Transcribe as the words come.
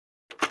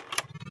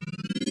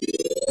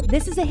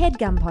This is a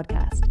HeadGum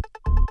podcast.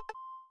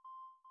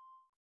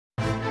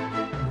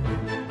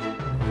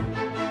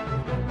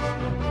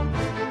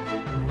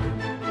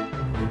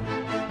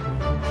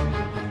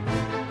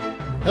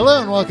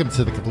 Hello and welcome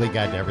to The Complete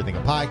Guide to Everything,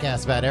 a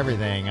podcast about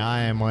everything.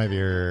 I am one of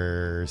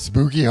your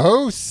spooky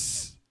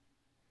hosts,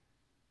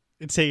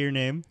 Say your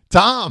name.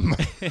 Tom.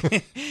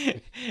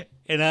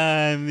 And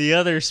I'm the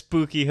other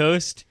spooky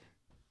host,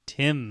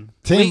 Tim.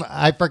 Tim, Wait,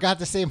 I forgot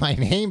to say my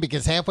name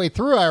because halfway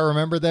through I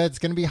remember that it's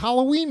going to be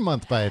Halloween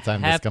month by the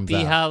time this comes out.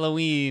 Happy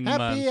Halloween Happy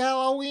month.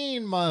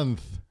 Halloween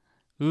month.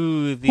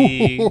 Ooh,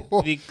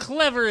 the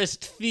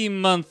cleverest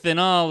theme month in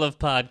all of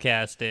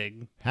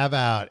podcasting. How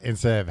about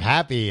instead of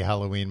Happy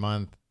Halloween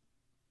month,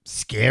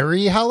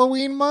 Scary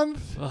Halloween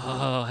month?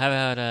 Oh,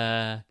 how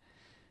about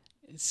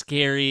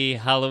scary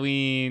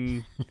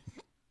Halloween?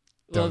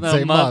 Don't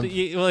say month.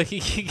 You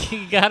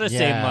gotta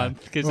say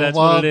month because that's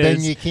well, what it is.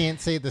 then you can't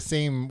say the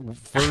same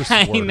first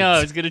I words. know I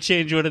was gonna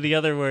change one of the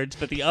other words,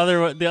 but the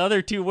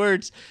other two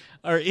words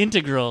are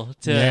integral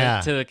to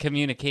the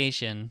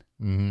communication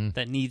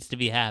that needs to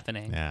be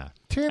happening. Yeah.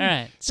 Tim, All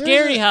right,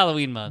 scary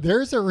Halloween month.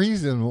 There's a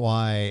reason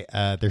why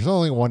there's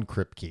only one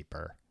Crypt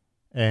Keeper,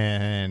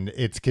 and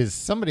it's because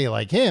somebody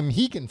like him,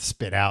 he can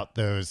spit out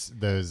those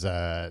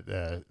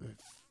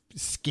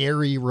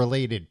scary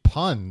related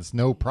puns,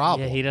 no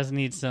problem. Yeah, he doesn't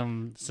need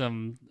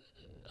some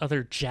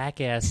other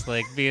jackass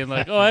like being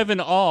like, "Oh, I have an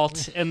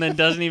alt," and then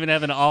doesn't even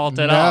have an alt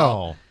at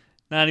all.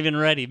 Not even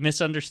ready.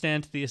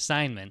 Misunderstands the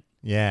assignment.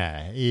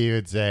 Yeah, he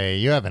would say,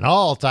 "You have an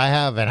alt, I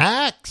have an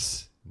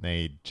axe."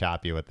 They'd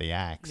chop you with the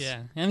axe.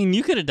 Yeah, I mean,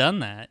 you could have done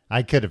that.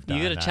 I could have done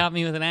that. You could have chopped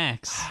me with an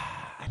axe.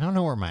 I don't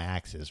know where my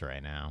axe is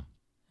right now.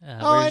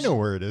 I know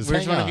where it is.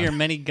 Where's Hang one on. of your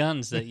many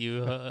guns that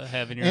you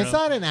have in your It's own?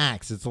 not an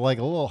axe. It's like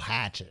a little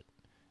hatchet.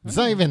 It's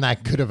not even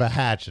that good of a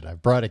hatchet. I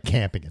brought it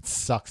camping. It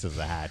sucks as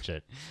a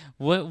hatchet.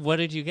 What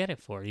did you get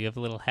it for? You have a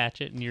little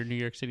hatchet in your New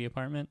York City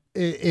apartment?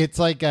 It's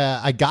like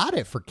I got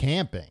it for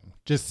camping,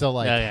 just to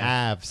yeah.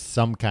 have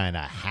some kind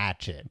of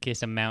hatchet. In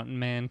case a mountain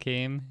man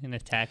came and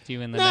attacked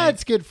you in the No, night?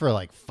 it's good for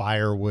like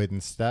firewood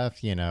and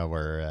stuff. You know,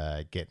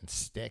 we're getting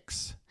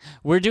sticks.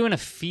 We're doing a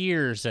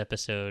fears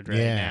episode right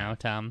now,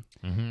 Tom.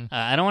 Mm-hmm.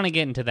 I don't want to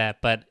get into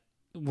that, but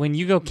when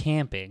you go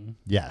camping,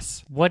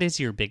 Yes. what is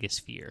your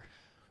biggest fear?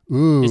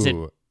 Ooh. Is it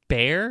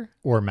bear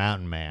or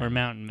mountain man? or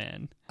mountain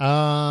man?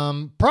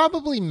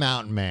 Probably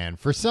mountain man.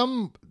 For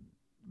some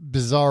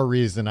bizarre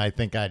reason, I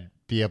think I'd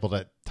be able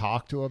to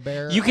talk to a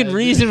bear. You can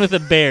reason with a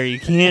bear. You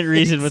can't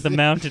reason with a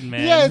mountain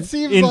man. Yeah, it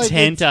seems intent like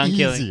it's on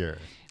killing. easier.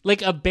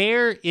 Like a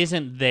bear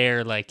isn't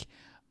there like,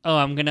 oh,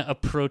 I'm gonna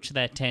approach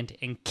that tent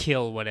and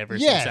kill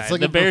whatever's Yeah, inside. it's like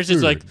the for bear's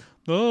just food. like,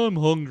 oh, I'm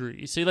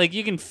hungry. So like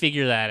you can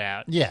figure that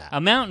out. Yeah. A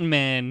mountain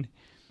man,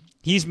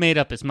 he's made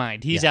up his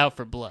mind. He's out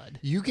for blood.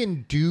 You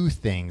can do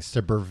things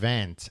to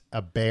prevent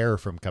a bear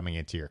from coming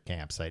into your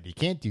campsite. You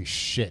can't do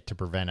shit to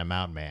prevent a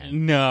mountain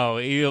man. No,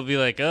 you'll be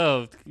like,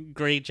 oh,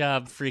 great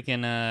job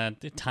freaking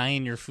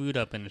tying your food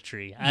up in a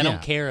tree. I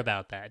don't care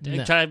about that.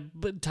 No. Try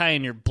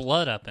tying your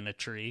blood up in a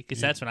tree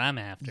because that's what I'm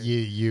after.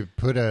 You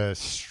put a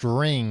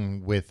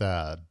string with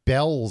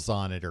bells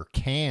on it or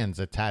cans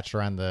attached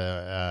around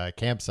the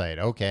campsite.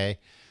 Okay.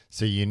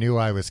 So you knew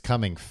I was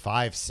coming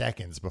 5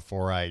 seconds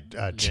before I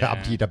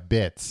chopped you to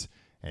bits.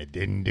 It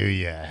didn't do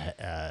you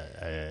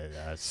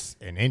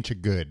an inch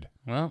of good.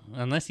 Well,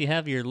 unless you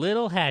have your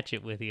little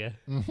hatchet with you.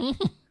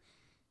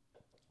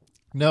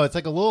 No, it's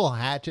like a little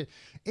hatchet.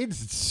 It's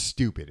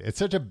stupid. It's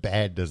such a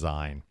bad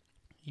design.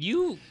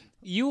 You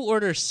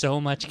order so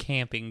much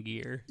camping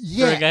gear for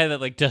Yeah. a guy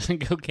that like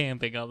doesn't go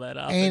camping all that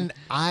often. And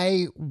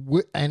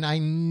I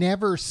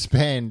never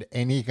spend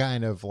any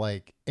kind of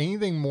like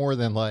anything more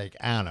than like,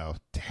 I don't know,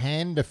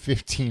 $10 to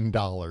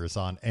 $15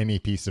 on any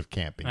piece of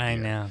camping gear. I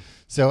know.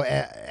 So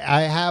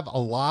I have a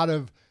lot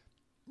of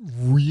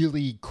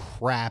really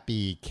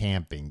crappy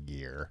camping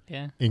gear.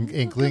 Yeah.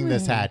 Including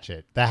this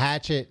hatchet. The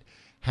hatchet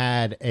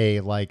had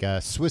a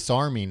Swiss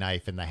Army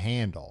knife in the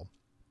handle.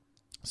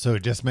 So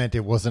it just meant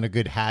it wasn't a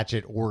good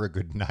hatchet or a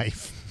good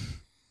knife.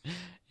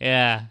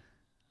 Yeah.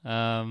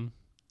 Yeah,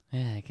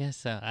 I guess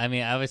so. I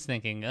mean, I was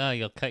thinking, oh,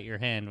 you'll cut your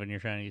hand when you're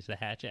trying to use the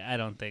hatchet. I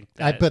don't think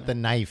that. I put the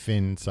knife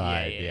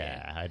inside.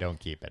 Yeah. I don't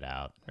keep it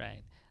out.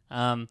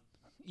 Right.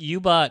 You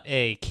bought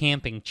a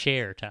camping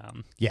chair,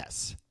 Tom,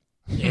 Yes.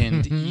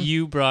 and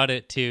you brought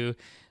it to,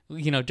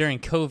 during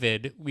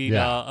COVID,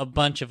 a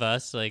bunch of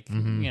us, like,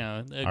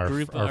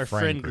 our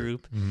friend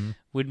group,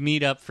 would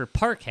meet up for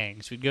park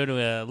hangs. We'd go to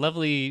a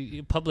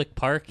lovely public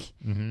park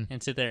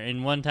and sit there.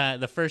 And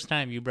the first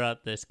time you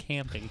brought this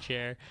camping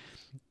chair,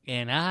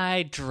 and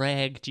I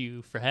dragged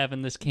you for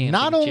having this camping chair.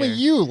 Not only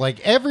you, like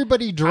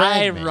everybody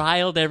dragged me. I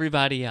riled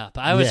everybody up.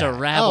 I was a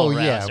rabble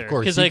rouser. Yeah, of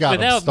course. Because you got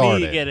without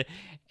them me, started.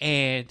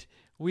 and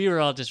we were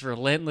all just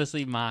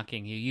relentlessly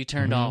mocking you. You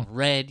turned all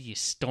red. You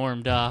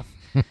stormed off.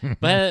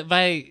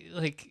 by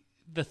like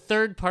the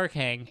third park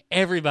hang,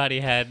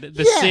 everybody had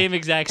the same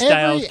exact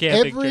style of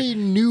camping Every chair.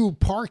 new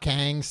park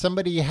hang,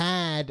 somebody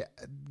had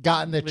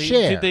got in the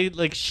chair. Did they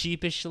like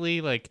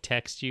sheepishly like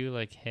text you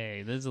like,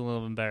 "Hey, this is a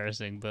little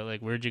embarrassing, but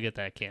like, where'd you get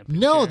that camping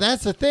No, chair?"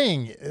 that's the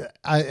thing.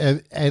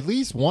 At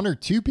least one or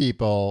two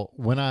people,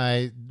 when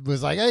I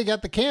was like, "Hey,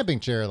 got the camping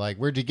chair," like,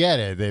 "Where'd you get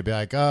it?" They'd be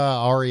like,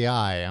 REI.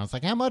 And I was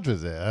like, "How much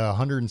was it?"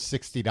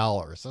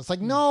 $160. I was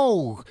like,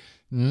 "No,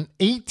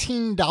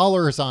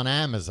 $18 on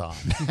Amazon."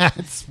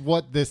 That's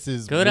what this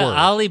is. Go to worth.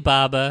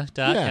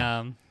 Alibaba.com.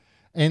 Yeah.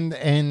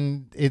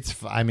 And it's,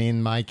 I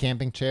mean, my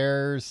camping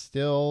chair's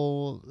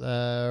still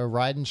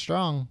riding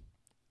strong.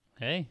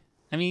 Hey,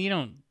 I mean, you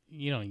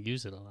don't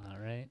use it a lot,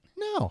 right?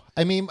 No,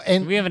 I mean,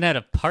 and we haven't had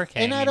a park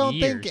hang and I don't in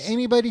years. think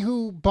anybody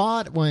who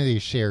bought one of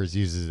these shares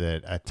uses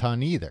it a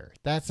ton either.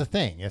 That's the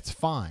thing. It's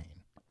fine.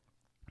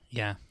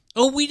 Yeah.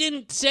 Oh, we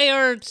didn't say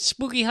our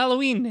spooky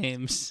Halloween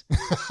names.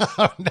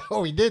 No,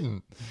 we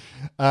didn't.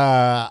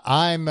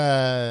 I'm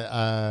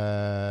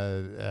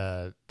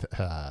oh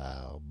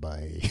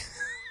boy.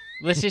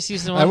 Let's just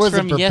use the ones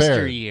from prepared.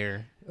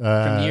 Yesteryear,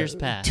 from years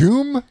past.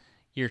 Tomb?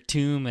 You're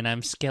Tomb, and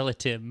I'm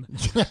Skeleton.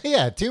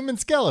 Yeah, Tomb and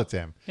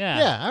Skeleton. Yeah.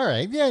 Yeah, all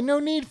right. Yeah, no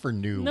need for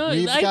new. No,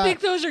 I think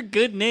those are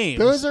good names.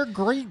 Those are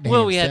great names.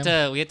 Well, we had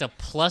to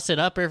plus it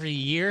up every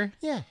year.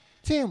 Yeah.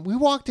 Tim, we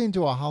walked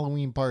into a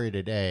Halloween party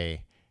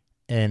today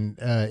and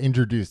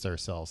introduced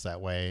ourselves that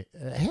way.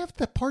 Half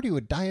the party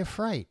would die of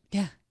fright.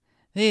 Yeah.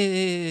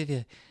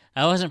 I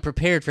wasn't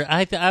prepared for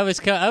I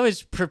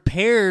was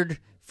prepared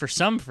for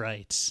some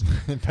frights.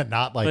 But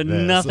not like but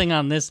this. Nothing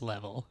on this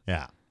level.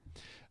 Yeah.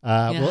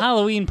 Well,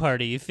 Halloween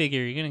party, you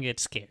figure you're going to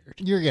get scared.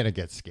 You're going to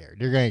get scared.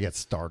 You're going to get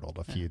startled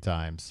a few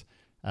times.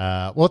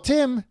 Well,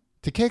 Tim,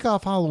 to kick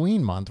off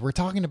Halloween month, we're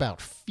talking about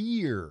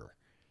fear.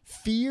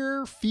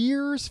 Fear.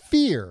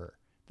 The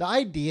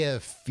idea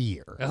of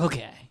fear.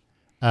 Okay.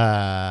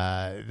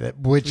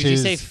 Would you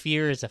say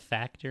fear is a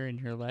factor in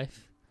your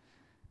life?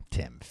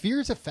 Tim, fear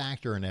is a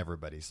factor in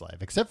everybody's life,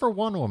 except for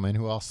one woman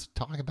who I'll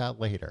talk about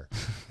later.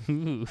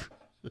 Ooh.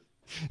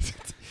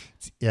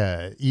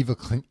 Evil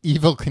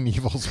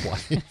Knievel's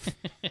wife.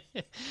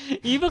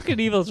 Evil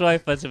Knievel's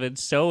wife must have been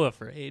so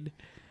afraid.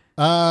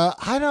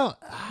 I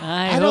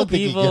don't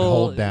think he could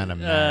hold down a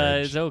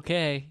marriage. It's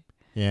okay.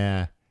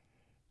 Yeah.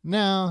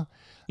 No.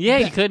 Yeah,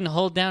 he couldn't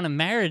hold down a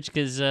marriage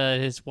because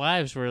his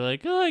wives were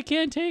like, "Oh, I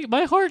can't take it.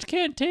 My heart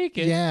can't take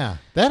it." Yeah,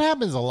 that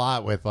happens a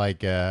lot with like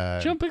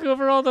jumping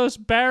over all those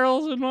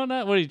barrels and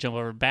whatnot. What do you jump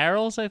over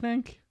barrels? I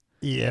think.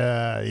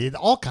 Yeah,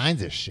 all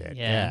kinds of shit.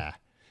 Yeah.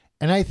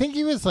 And I think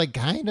he was like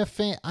kind of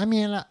I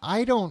mean,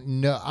 I don't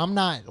know. I'm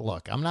not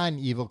an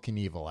Evil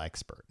Knievel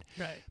expert.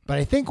 Right. But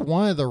I think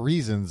one of the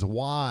reasons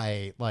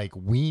why like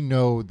we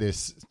know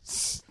this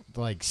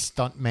like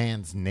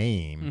stuntman's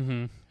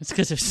name it's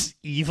because it's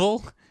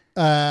evil.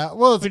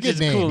 Well, it's Which a good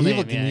name, cool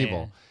Evil name. Knievel.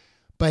 Yeah.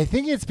 But I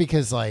think it's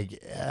because like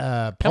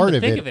Come part to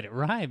of think it, of it, it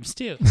rhymes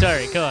too.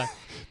 Sorry, go on.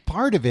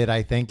 Part of it,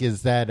 I think,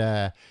 is that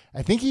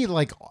I think he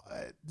like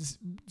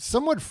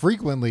somewhat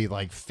frequently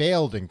like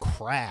failed and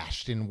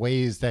crashed in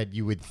ways that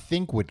you would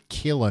think would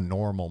kill a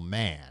normal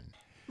man.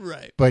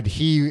 Right. But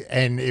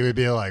it would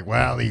be like,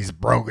 well, he's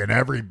broken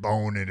every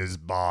bone in his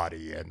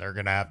body, and they're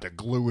gonna have to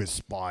glue his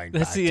spine.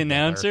 That's back the together.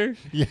 announcer.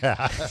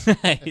 Yeah.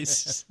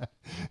 Nice.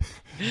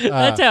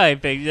 That's how I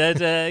think. That's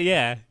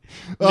yeah.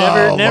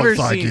 Never looks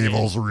like seen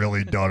Evil's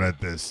really done it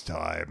this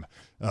time.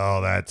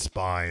 Oh, that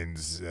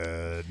spine's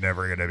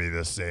never gonna be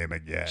the same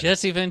again.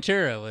 Jesse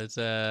Ventura was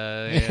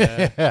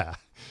yeah. Yeah.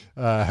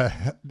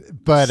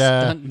 But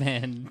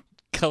stuntman,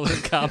 color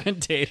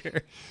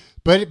commentator.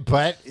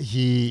 But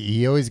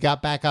he always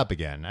got back up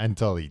again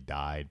until he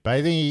died. But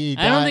I think he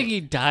died. I don't think he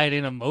died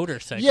in a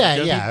motorcycle. Yeah,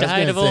 He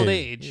died of old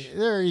age.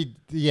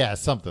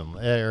 Something,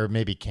 or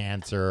maybe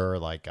cancer, or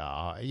like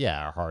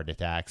a heart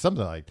attack,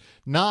 something like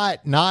not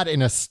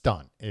in a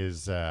stunt.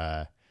 Is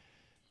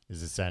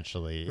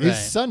essentially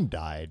his son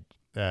died.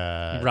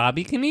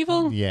 Robbie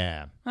Knievel?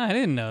 Yeah, I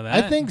didn't know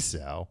that. I think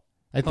so.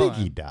 I think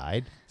he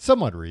died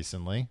somewhat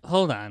recently.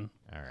 Hold on.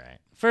 All right.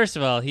 First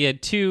of all, he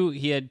had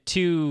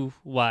two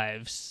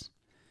wives.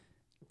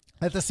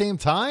 At the same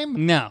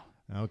time? No.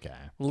 Okay.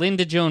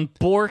 Linda Joan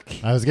Bork.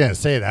 I was gonna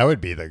say that would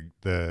be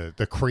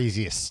the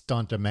craziest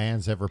stunt a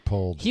man's ever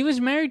pulled. He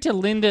was married to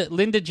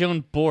Linda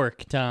Joan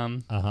Bork,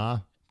 Tom.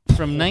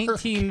 From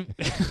 19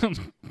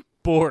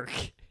 Bork.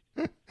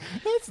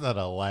 That's not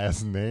a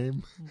last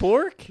name.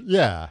 Bork?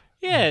 Yeah.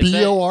 Yeah.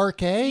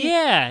 Bork?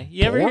 Yeah.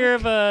 You ever hear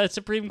of a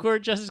Supreme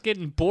Court justice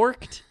getting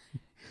borked?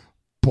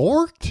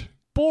 Borked?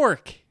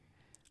 Bork.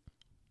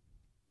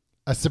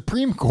 A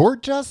Supreme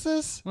Court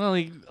justice? Well,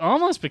 he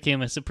almost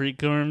became a Supreme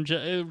Court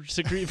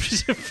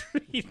Jesus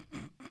Christ.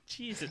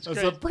 A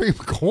Supreme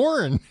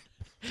Court.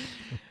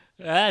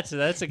 That's a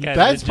kind of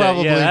That's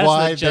probably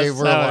why they were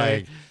sorry.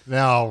 like,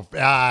 no,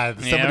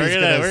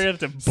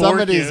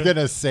 somebody's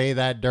gonna say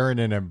that during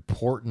an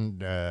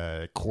important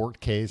court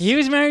case. He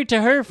was married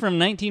to her from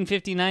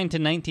 1959 to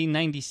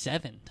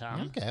 1997.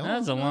 Tom. Okay, well, that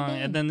was a long.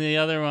 And then the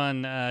other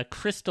one,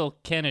 Crystal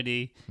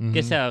Kennedy. Mm-hmm.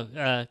 Guess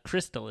how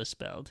Crystal is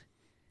spelled?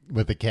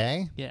 With a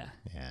K? Yeah.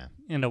 Yeah.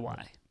 And a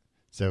Y.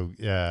 So,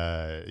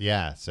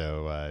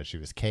 so she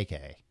was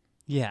KK.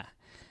 Yeah.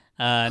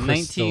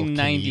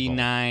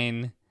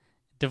 1999,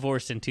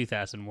 divorced in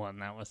 2001.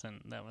 That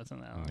wasn't that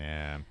long.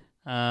 Yeah.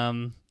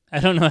 I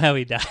don't know how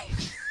he died.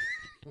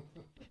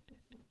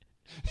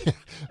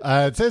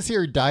 It says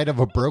here he died of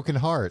a broken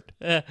heart.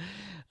 He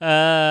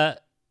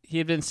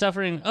had been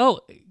suffering.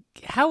 Oh,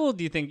 how old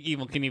do you think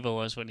Evel Knievel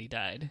was when he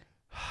died?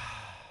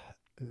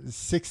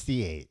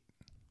 68.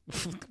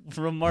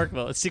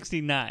 Remarkable.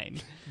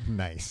 69.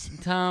 Nice.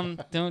 Tom,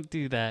 don't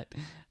do that.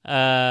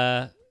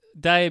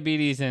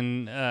 Diabetes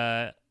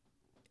and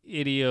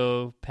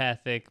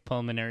idiopathic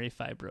pulmonary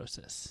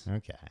fibrosis.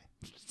 Okay.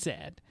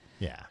 Sad.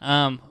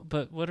 Yeah.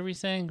 But what are we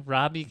saying?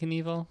 Robbie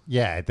Knievel?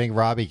 Yeah, I think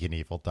Robbie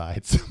Knievel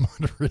died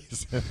somewhat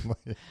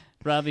recently.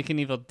 Robbie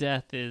Knievel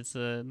death is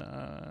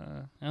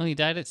he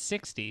died at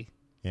 60.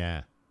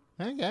 Yeah.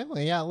 Okay, well,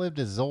 he outlived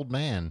his old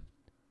man.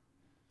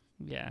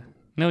 Yeah.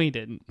 No, he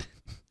didn't.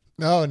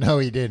 Oh, no,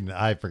 he didn't.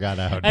 I forgot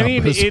how I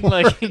mean,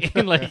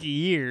 in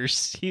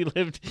years. He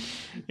lived,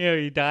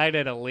 he died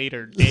at a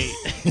later date.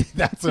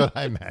 That's what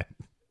I meant.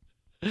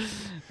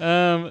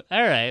 All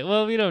right.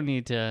 Well, we don't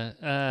need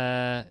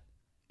to.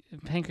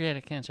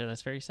 Pancreatic cancer.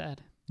 That's very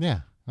sad. Yeah.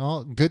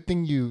 Well, good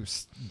thing you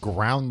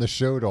ground the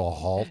show to a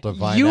halt to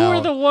find out. You were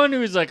the one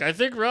who was like, I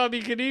think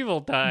Robbie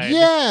Knievel died.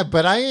 Yeah,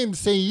 but I didn't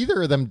say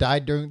either of them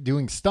died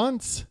doing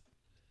stunts.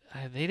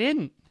 They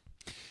didn't.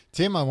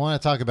 Tim, I want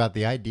to talk about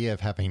the idea of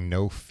having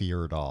no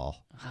fear at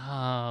all.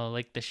 Oh,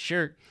 like the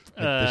shirt,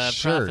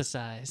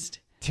 prophesized.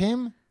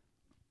 Tim,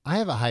 I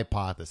have a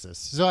hypothesis.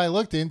 So I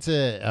looked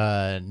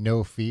into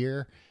no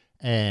fear,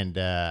 and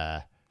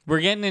we're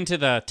getting into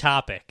the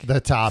topic.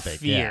 The topic,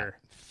 fear.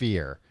 Yeah,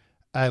 fear.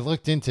 I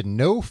looked into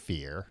No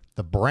Fear,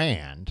 the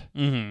brand.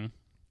 Mm-hmm.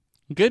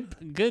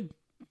 Good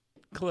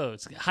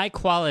clothes, high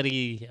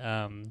quality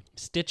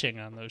stitching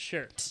on those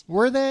shirts.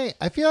 Were they?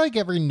 I feel like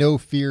every No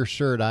Fear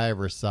shirt I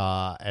ever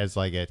saw as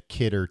like a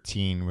kid or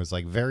teen was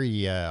like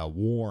very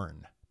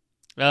worn.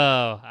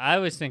 Oh, I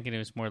was thinking it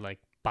was more like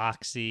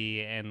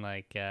boxy and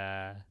like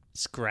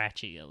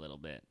scratchy a little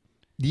bit.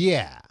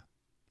 Yeah.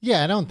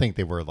 Yeah, I don't think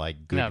they were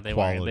like good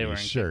quality they weren't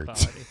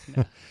shirts. Good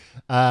quality,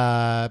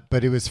 no.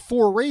 But it was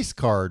for race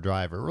car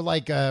driver, or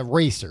like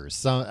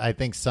racers. I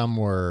think some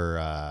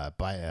were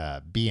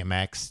by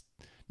BMX,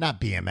 not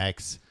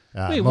BMX.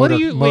 Wait,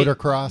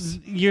 motocross.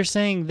 Wait, you're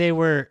saying they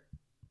were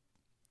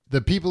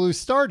the people who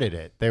started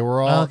it? They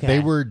were all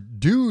They were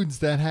dudes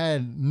that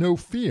had no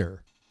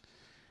fear.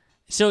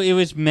 So it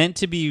was meant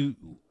to be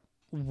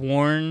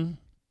worn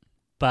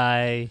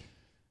by.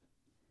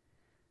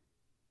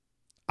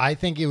 I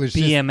think it was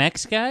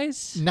BMX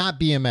guys? Not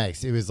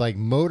BMX. It was like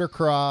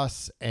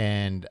motocross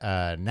and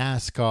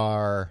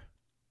NASCAR.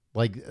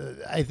 Like,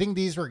 I think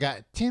these were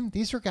guys, Tim,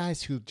 these were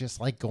guys who just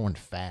like going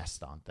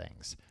fast on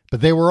things.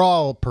 But they were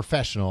all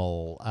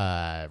professional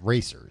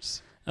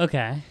racers.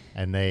 Okay.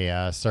 And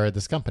they started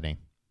this company,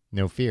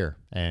 No Fear.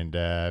 And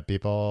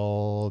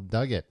people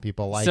dug it.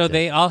 People liked it. So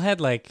they all had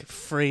like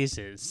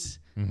phrases.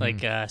 Mm-hmm.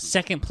 Like,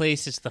 second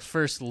place is the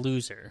first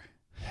loser.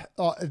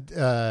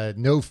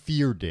 No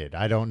Fear did.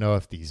 I don't know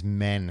if these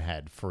men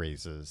had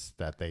phrases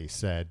that they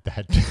said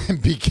that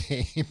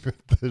became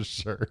the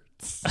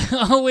shirts.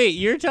 Oh, wait,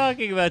 you're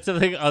talking about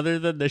something other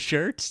than the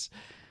shirts?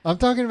 I'm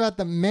talking about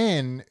the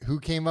men who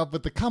came up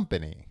with the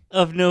company.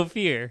 Of No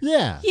Fear.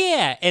 Yeah.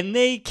 Yeah, and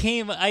they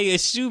came, I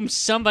assume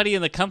somebody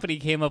in the company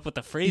came up with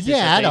the phrases.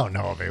 Yeah, I don't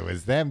know if it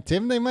was them,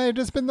 Tim. They might have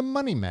just been the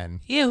money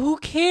men. Yeah, who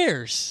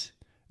cares?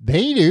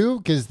 They do,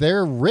 because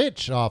they're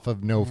rich off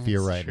of No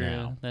Fear right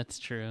now. That's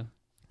true.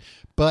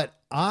 But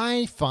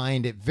I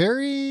find it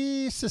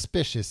very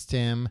suspicious,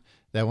 Tim,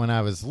 that when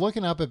I was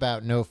looking up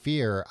about No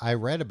Fear, I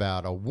read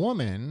about a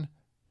woman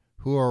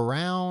who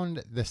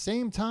around the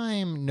same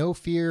time No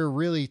Fear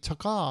really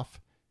took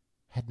off,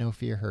 had No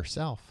Fear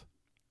herself.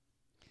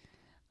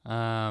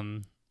 But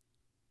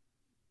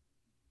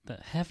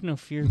have no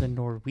fear, the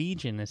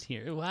Norwegian is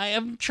here.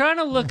 I'm trying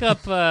to look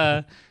up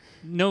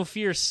No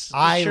Fear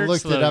I shirt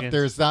looked slogans. it up.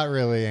 There's not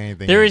really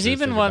anything. There was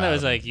even one that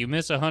was like, you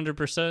miss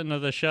 100%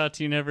 of the shots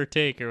you never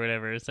take or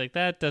whatever. It's like,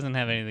 that doesn't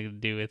have anything to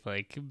do with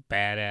like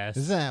badass.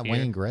 Isn't that fear.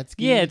 Wayne Gretzky?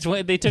 Yeah,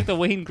 they took the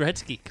Wayne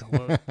Gretzky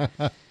quote.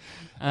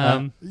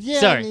 Yeah,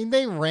 sorry. I mean,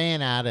 they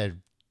ran out of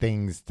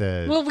things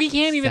to. Well, we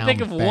can't even think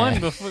of bad. one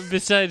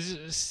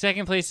besides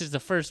second place is the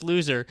first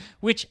loser,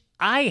 which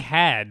I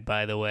had,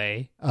 by the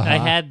way. I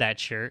had that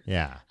shirt.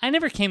 Yeah. I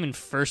never came in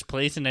first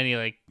place in any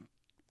like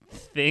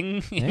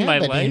thing in Yeah, my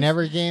but life. he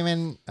never came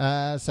in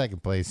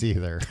second place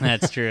either.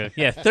 That's true.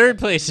 Yeah, third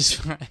place is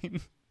fine.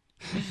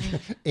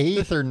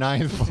 8th or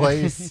 9th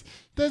place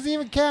doesn't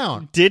even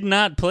count. Did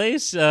not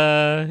place.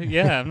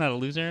 Yeah, I'm not a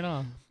loser at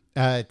all.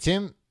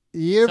 Tim,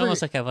 It's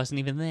almost like I wasn't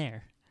even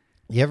there.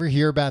 You ever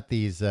hear about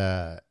these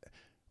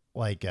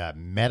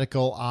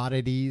medical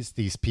oddities?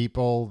 These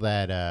people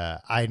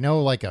that I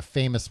know, like a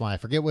famous one. I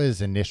forget what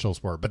his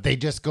initials were, but they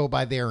just go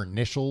by their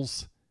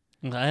initials.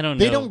 I don't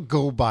know. They don't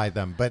go by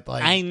them, but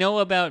like I know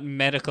about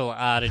medical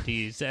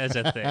oddities as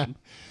a thing.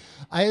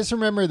 I just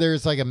remember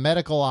there's like a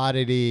medical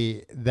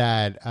oddity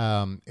that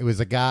it was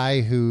a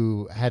guy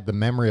who had the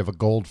memory of a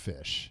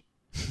goldfish.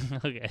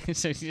 Okay,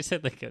 so you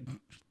said like a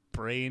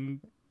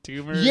brain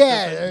tumor.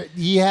 Yeah,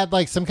 he had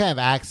like some kind of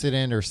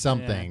accident or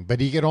something, but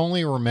he could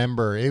only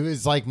remember. It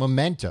was like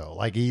Memento.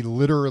 Like he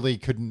literally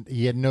couldn't.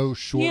 He had no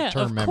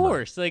short-term memory. Of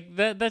course, like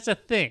that's a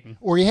thing.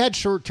 Or he had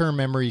short-term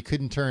memory. He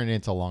couldn't turn it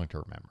into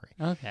long-term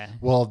memory. Okay.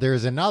 Well,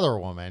 there's another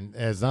woman.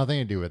 It has nothing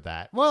to do with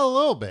that. Well, a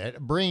little bit.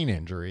 Brain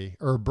injury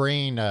or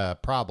brain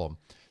problem.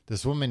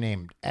 This woman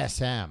named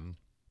SM.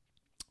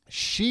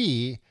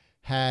 She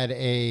had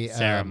a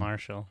Sarah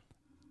Marshall.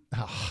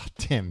 Oh,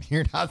 Tim,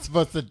 you're not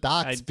supposed to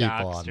dox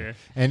people on her.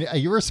 And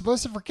you were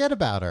supposed to forget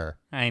about her.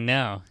 I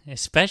know,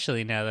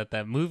 especially now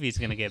that movie's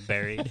going to get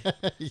buried.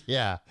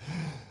 Yeah.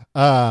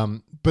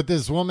 But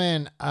this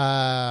woman,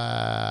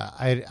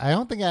 I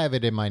don't think I have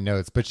it in my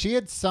notes, but she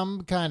had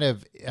some kind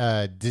of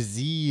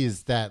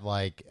disease that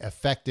like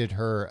affected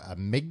her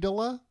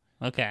amygdala.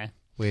 Okay.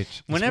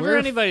 Which whenever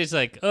anybody's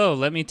like, "Oh,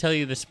 let me tell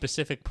you the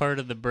specific part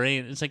of the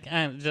brain," it's like,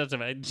 it doesn't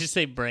matter. Just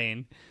say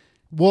brain.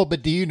 Well,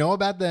 but do you know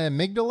about the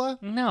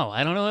amygdala? No,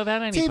 I don't know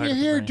about any. Tim, you're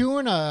here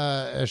doing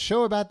a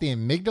show about the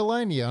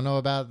amygdala, and you don't know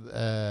about,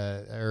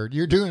 or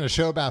you're doing a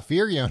show about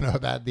fear. You don't know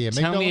about the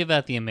amygdala. Tell me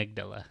about the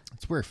amygdala.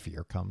 It's where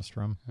fear comes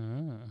from.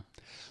 Oh.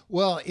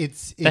 Well,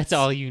 it's that's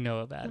all you know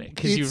about it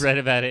because you read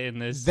about it in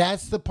this.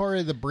 That's the part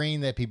of the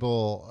brain that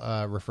people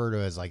refer to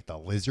as like the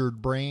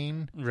lizard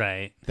brain,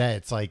 right?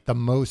 That's like the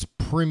most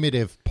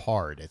primitive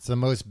part. It's the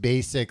most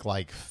basic.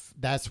 Like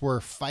that's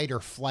where fight or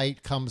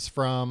flight comes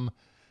from.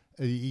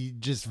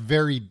 Just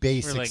very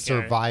basic like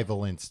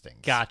survival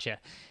instincts. Gotcha.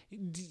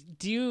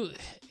 Do you?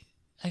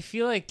 I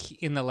feel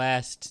like in the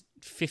last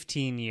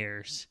 15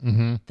 years,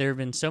 there have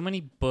been so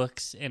many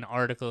books and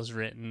articles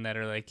written that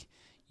are like,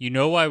 you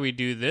know why we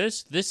do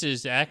this? This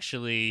is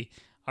actually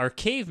our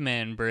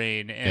caveman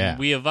brain, and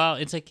we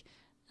evolved. It's like,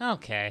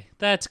 okay,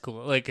 that's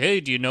cool. Like, hey,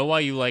 do you know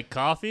why you like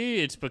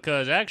coffee? It's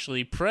because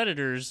actually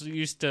predators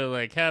used to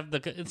like have the.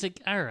 It's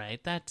like, all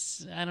right,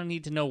 I don't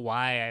need to know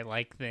why I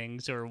like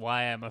things or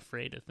why I'm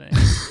afraid of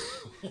things.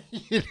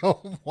 You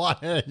don't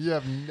want to. You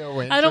have no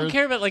interest. I don't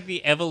care about like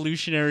the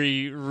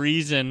evolutionary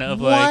reason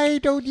of why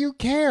don't you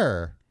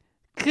care?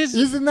 Because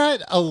isn't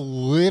that a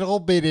little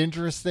bit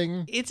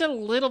interesting? It's a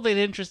little bit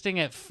interesting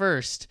at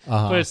first,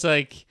 but it's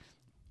like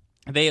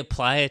they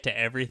apply it to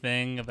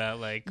everything about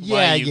like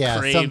why you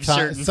crave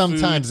certain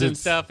foods and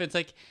stuff. It's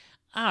like,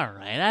 all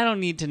right, I don't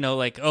need to know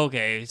like,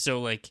 okay,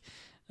 so like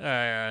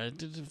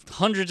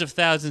hundreds of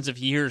thousands of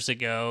years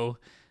ago,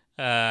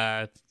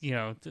 man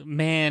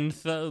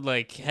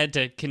had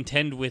to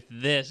contend with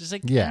this. It's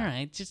like, all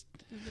right, just.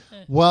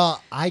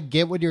 Well, I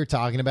get what you're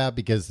talking about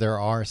because there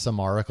are some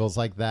articles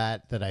like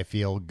that I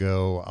feel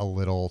go a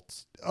little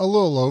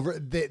over.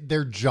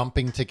 They're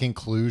jumping to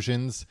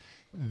conclusions.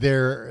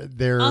 They're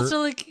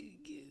also like,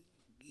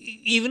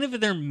 even if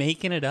they're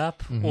making it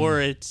up or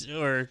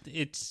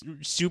it's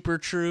super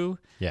true.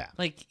 Yeah,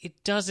 like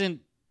it doesn't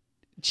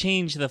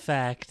change the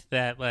fact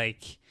that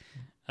like,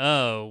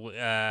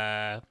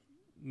 I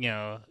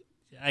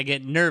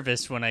get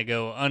nervous when I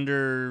go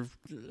under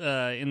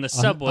in the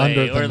subway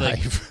under the or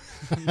knife. like.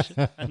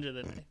 Under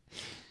the knife.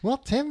 Well,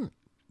 Tim,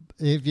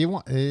 if you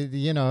want,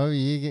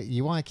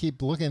 you want to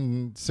keep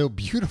looking so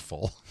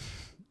beautiful,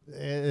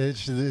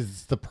 it's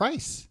the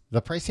price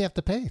you have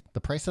to pay, the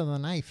price of the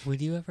knife.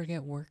 Would you ever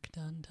get work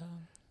done,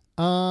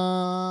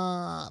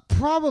 Tom?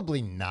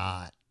 Probably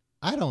not.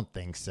 I don't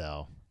think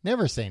so.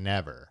 Never say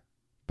never,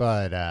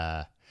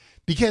 but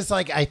because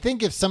like I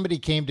think if somebody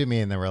came to me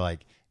and they were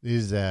like,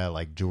 "This is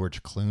like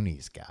George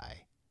Clooney's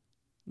guy,"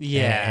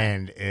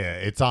 and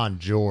it's on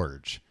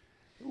George.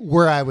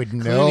 Where I would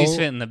know Clooney's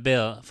foot in the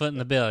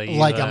bill.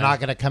 Like I'm not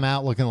gonna come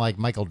out looking like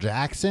Michael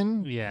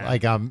Jackson. Yeah.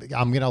 Like I'm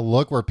gonna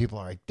look where people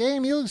are like,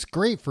 damn, he looks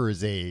great for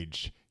his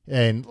age.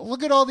 And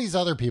look at all these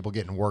other people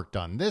getting work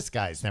done. This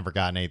guy's never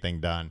gotten anything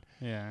done.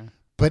 Yeah.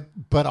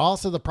 But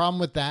also the problem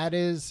with that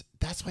is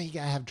that's why you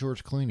gotta have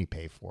George Clooney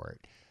pay for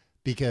it.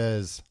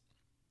 Because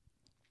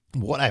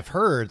what I've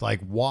heard,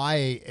 like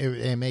why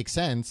it makes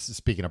sense,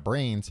 speaking of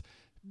brains,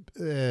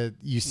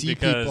 you see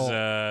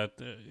because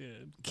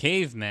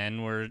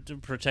cavemen were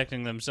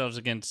protecting themselves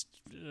against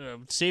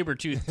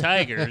saber-toothed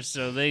tigers,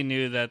 so they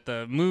knew that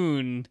the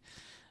moon,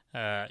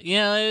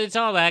 it's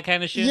all that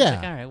kind of shit. Yeah. It's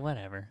like, all right,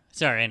 whatever.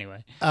 Sorry,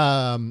 anyway.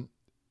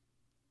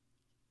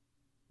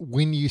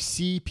 When you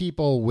see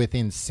people with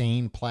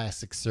insane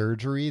plastic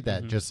surgery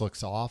that just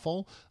looks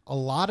awful, a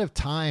lot of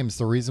times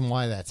the reason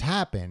why that's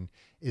happened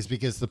is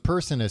because the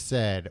person has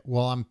said,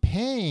 well, I'm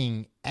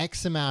paying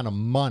X amount of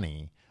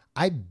money.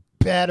 I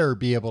better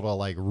be able to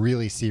like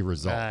really see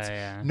results.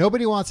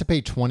 Nobody wants to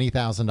pay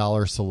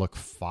 $20,000 to look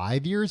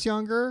 5 years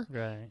younger.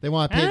 Right. They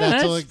want to pay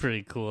that to look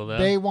pretty cool though.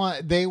 They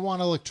want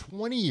to look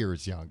 20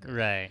 years younger.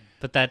 Right.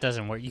 But that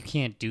doesn't work. You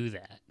can't do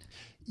that.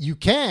 You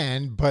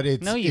can, but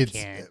it's you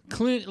can't.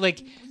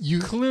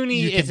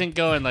 Clooney isn't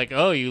going like,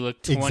 oh, you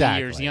look 20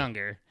 years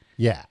younger.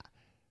 Yeah.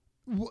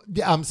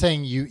 I'm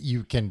saying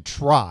you can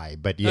try,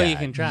 but you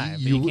can try, but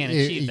you can't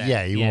achieve that.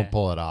 Yeah, you won't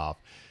pull it off.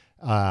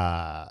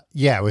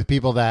 With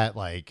people that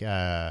like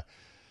I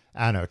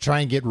don't know,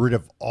 try and get rid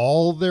of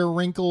all their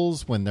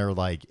wrinkles when they're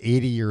like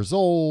 80 years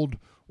old,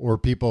 or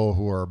people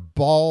who are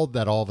bald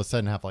that all of a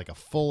sudden have like a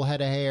full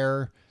head of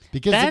hair.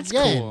 Because that's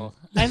cool.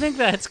 I think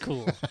that's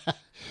cool.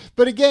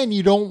 But again,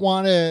 you don't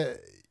want to,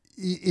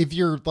 if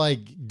you're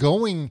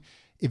going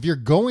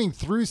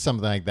through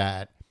something like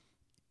that,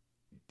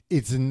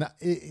 it's not,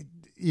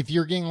 if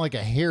you're getting like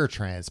a hair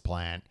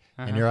transplant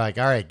and you're like,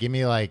 all right, give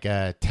me like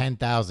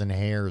 10,000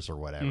 hairs or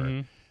whatever.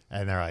 Mm-hmm.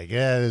 And they're like,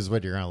 yeah, this is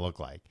what you're going to look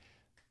like.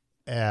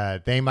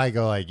 They might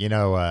go like,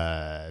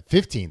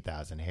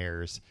 15,000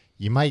 hairs.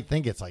 You might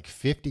think it's like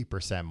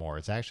 50% more.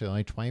 It's actually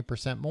only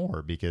 20%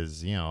 more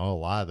because, a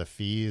lot of the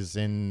fees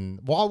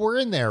while we're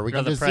in there, we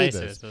can just see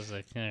this. I was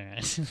like, all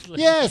right.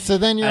 Yeah, so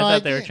then you're I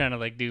thought they were trying to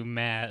like do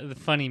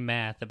funny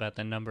math about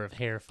the number of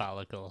hair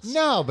follicles.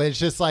 No, but it's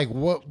just like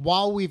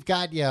while we've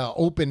got you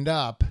opened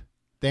up,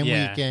 then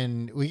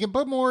we can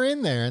put more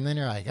in there. And then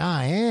you're like,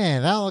 oh, yeah,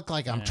 that'll look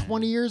like I'm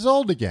 20 years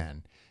old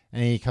again.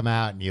 And then you come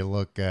out and you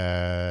look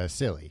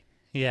silly.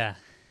 Yeah.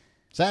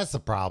 So that's the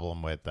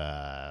problem with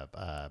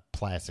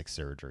plastic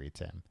surgery,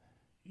 Tim.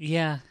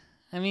 Yeah,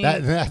 I mean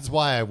that's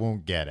why I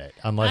won't get it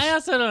unless I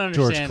also don't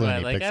understand George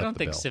Clooney why. Like, I don't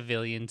think bill.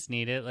 Civilians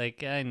need it.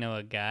 Like, I know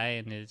a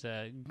guy and his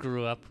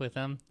grew up with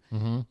him.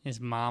 Mm-hmm.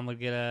 His mom would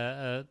get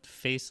a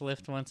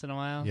facelift once in a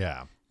while.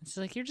 Yeah, it's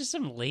like you're just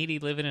some lady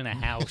living in a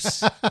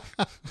house.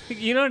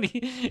 you don't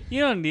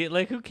need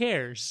like, who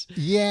cares?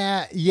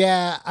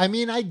 Yeah. I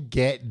mean, I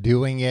get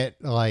doing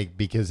it like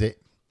because it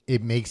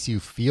makes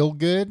you feel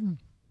good.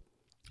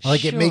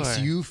 Like, It makes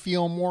you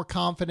feel more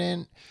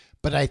confident,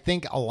 but I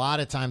think a lot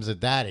of times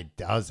with that, it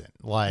doesn't.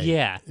 Like,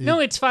 no,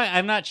 it's fine.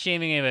 I'm not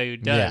shaming anybody who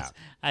does. Yeah.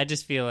 I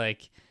just feel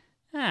like,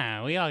 we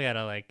all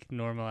gotta like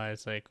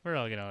normalize. Like, we're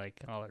all gonna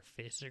like all our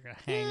faces are gonna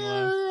hang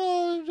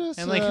low. Just,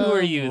 and like, who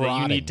are you rotting.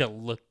 That you need to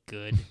look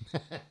good?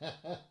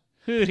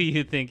 Who do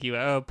you think you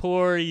are? Oh,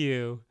 poor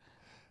you.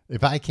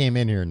 If I came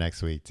in here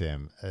next week,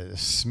 Tim,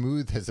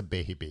 smooth as a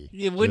baby,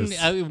 it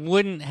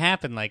wouldn't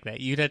happen like that.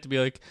 You'd have to be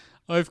like,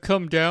 I've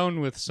come down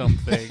with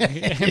something.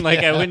 And like,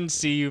 I wouldn't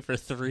see you for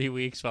 3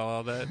 weeks while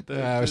all that.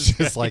 I was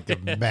just like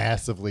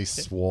massively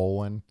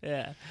swollen.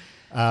 Yeah.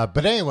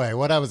 But anyway,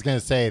 what I was going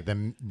to say,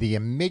 the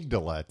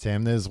amygdala,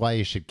 Tim, this is why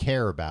you should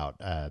care about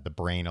the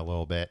brain a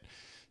little bit.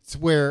 It's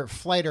where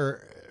flight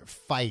or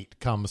fight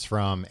comes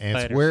from. And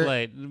fight it's where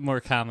flight, more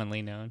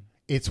commonly known.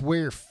 It's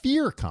where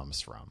fear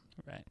comes from.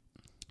 Right.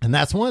 And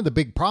that's one of the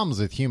big problems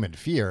with human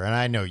fear. And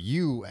I know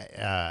you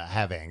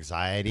have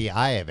anxiety.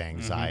 I have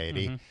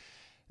anxiety. Mm-hmm.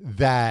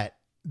 That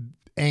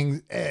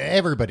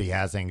everybody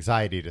has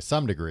anxiety to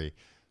some degree,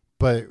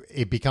 but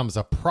it becomes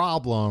a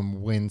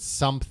problem when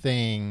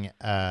something,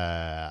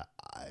 like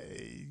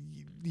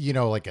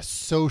a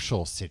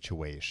social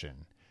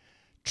situation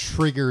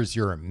triggers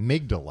your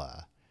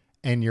amygdala,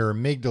 and your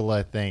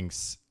amygdala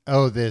thinks,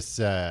 oh, this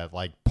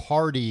like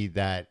party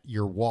that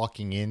you're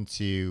walking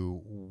into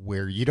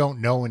where you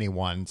don't know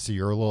anyone, so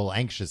you're a little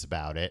anxious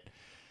about it.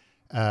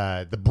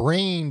 The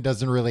brain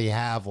doesn't really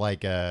have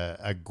like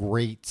a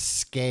great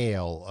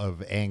scale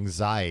of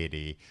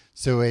anxiety.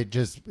 So it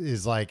just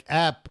is like,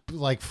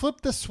 flip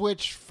the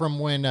switch from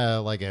when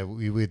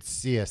we would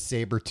see a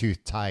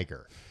saber-toothed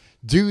tiger.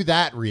 Do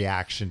that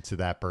reaction to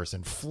that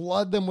person.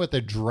 Flood them with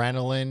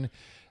adrenaline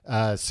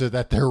so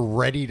that they're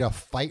ready to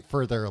fight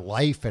for their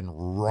life and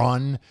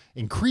run.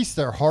 Increase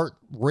their heart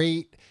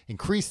rate.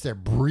 Increase their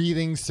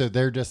breathing so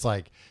they're just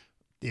like,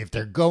 if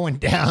they're going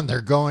down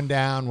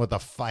with a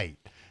fight.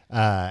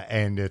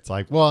 And it's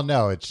like, well,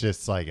 no, it's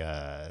just like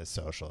a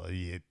social.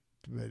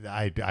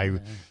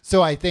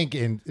 So I think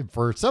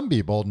for some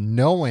people,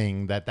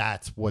 knowing that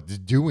that's what's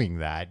doing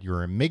that,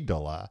 your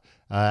amygdala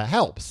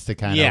helps to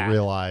kind of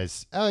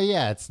realize, oh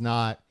yeah, it's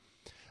not.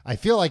 I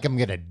feel like I'm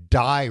gonna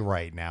die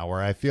right now,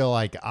 or I feel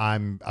like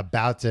I'm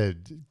about to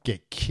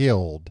get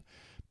killed,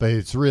 but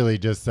it's really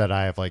just that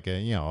I have like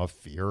a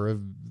fear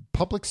of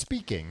public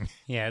speaking.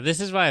 Yeah,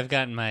 this is why I've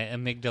gotten my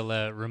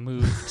amygdala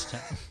removed.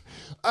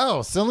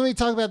 Oh, so let me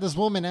talk about this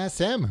woman,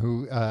 SM,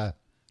 who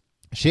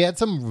she had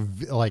some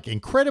like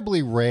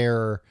incredibly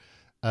rare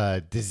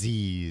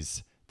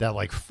disease that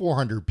like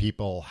 400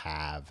 people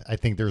have. I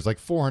think there's like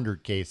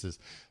 400 cases,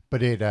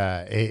 but it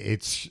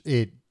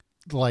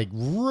like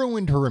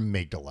ruined her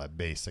amygdala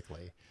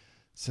basically.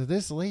 So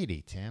this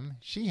lady, Tim,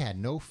 she had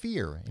no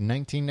fear in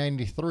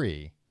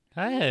 1993.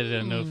 I had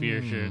a no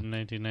fear shirt in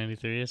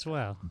 1993 as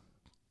well.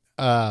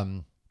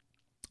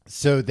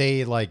 So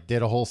they like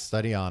did a whole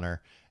study on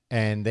her.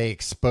 And they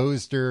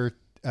exposed her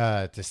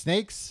to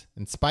snakes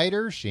and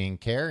spiders. She didn't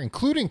care,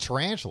 including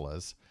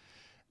tarantulas.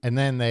 And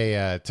then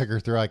they took her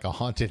through like a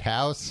haunted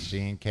house. She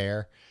didn't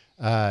care.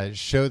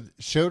 Showed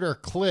her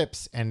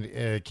clips.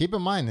 And keep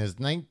in mind,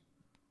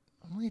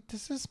 wait,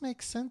 does this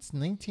make sense?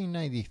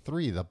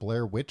 1993, the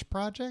Blair Witch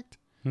Project?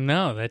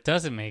 No, that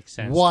doesn't make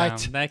sense. What?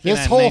 Tom. That came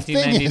this out whole in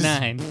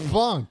 1999. thing is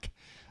bunk.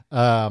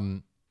 I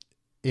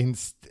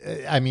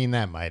mean,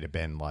 that might have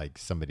been like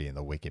somebody in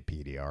the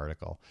Wikipedia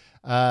article.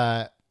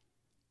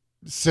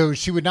 So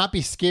she would not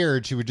be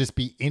scared. She would just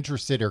be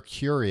interested or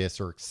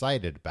curious or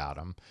excited about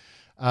them.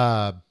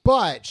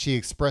 But she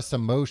expressed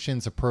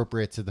emotions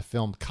appropriate to the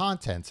film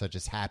content, such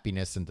as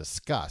happiness and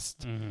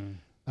disgust. Mm-hmm.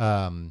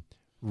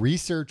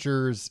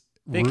 researchers...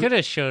 They could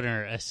have shown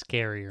her a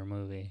scarier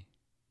movie.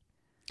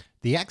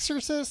 The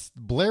Exorcist?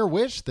 Blair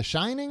Witch? The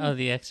Shining? Oh,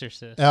 The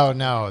Exorcist. Oh,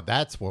 no.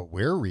 That's what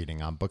we're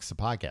reading on Books of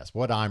Podcasts.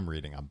 What I'm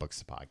reading on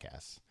Books of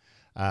Podcasts.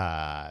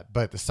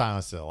 But The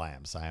Silence of the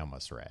Lambs, I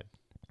almost read.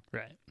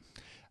 Right.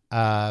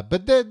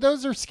 But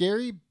those are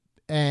scary.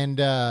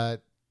 And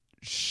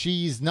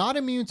she's not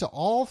immune to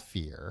all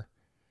fear.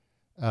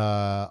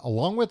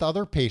 Along with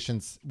other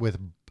patients with,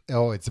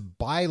 it's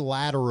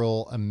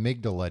bilateral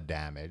amygdala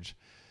damage.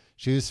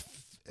 She was,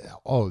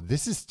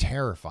 this is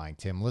terrifying,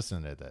 Tim.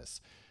 Listen to this.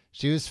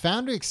 She was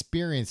found to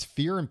experience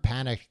fear and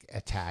panic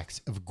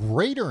attacks of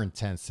greater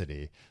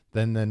intensity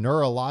than the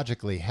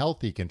neurologically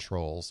healthy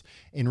controls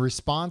in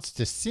response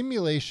to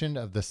simulation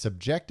of the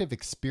subjective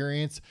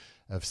experience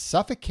of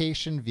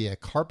suffocation via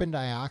carbon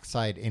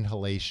dioxide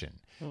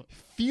inhalation.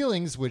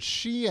 Feelings which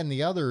she and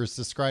the others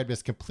described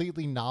as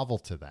completely novel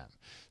to them.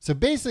 So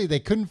basically, they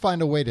couldn't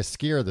find a way to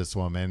scare this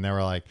woman. They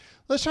were like,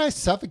 let's try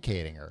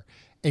suffocating her.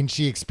 And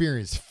she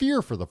experienced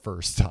fear for the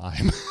first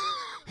time.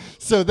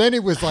 So then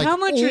it was like, how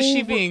much was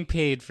she being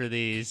paid for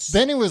these?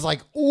 Then it was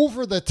like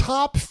over the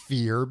top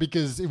fear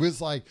because it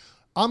was like,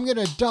 I'm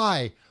going to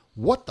die.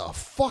 What the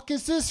fuck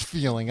is this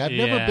feeling? I've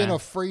never been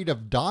afraid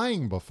of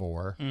dying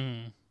before.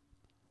 Mm.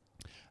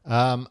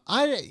 They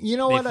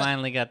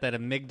finally got that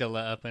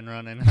amygdala up and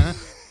running, huh?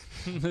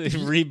 They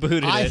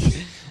rebooted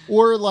it.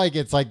 Or like,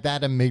 it's like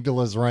that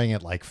amygdala is running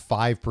at like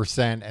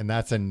 5% and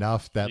that's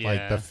enough that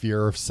like the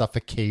fear of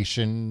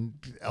suffocation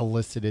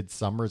elicited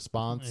some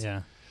response.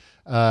 Yeah.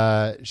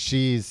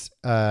 She's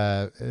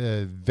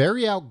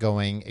very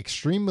outgoing,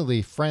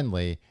 extremely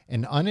friendly,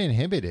 and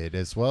uninhibited,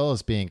 as well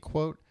as being,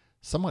 quote,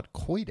 somewhat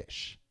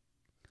coitish.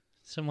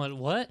 Somewhat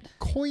what?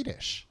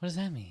 Coitish. What does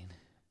that mean?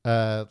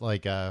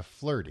 Like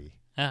flirty.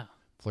 Oh.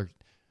 Flirt.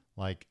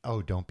 Like,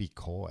 oh, don't be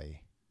coy.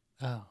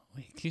 Oh,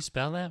 wait, can you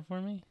spell that for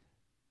me?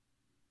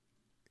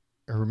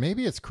 Or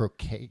maybe it's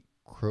croquetish?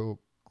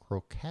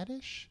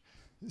 Coquettish.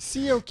 I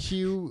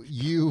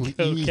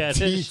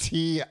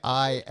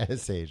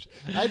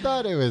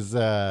thought it was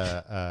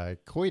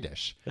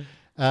coitish.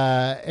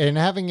 And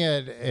having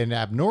an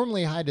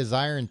abnormally high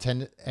desire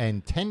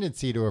and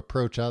tendency to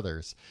approach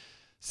others.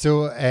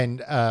 So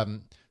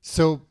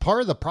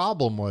part of the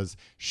problem was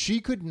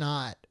she could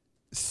not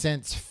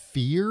sense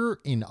fear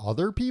in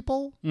other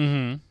people,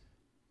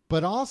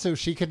 but also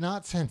she could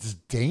not sense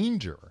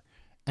danger.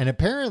 And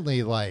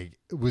apparently, like,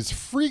 was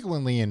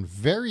frequently in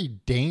very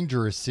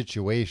dangerous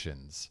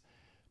situations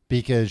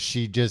because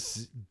she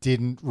just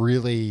didn't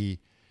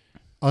really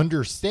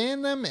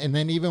understand them. And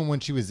then even when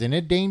she was in a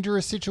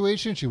dangerous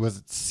situation, she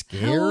wasn't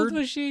scared. How old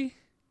was she?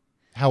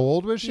 How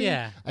old was she?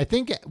 Yeah. I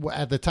think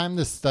at the time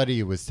the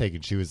study was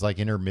taken, she was like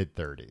in her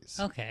mid-30s.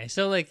 Okay.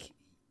 So, like,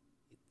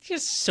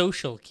 just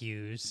social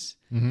cues.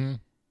 Mm-hmm.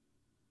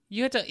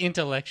 You have to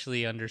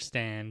intellectually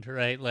understand,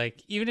 right?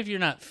 Like, even if you're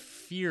not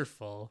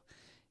fearful...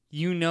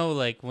 You know,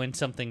 like, when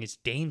something is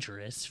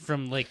dangerous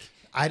from, like,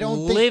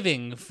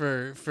 living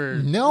for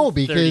no,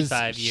 because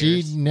 35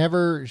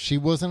 years. She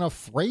wasn't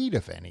afraid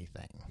of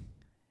anything.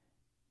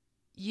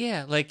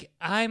 Yeah, like,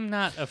 I'm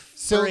not afraid.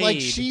 So,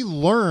 like, she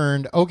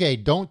learned, okay,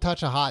 don't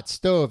touch a hot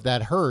stove,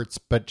 that hurts,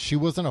 but she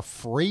wasn't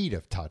afraid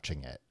of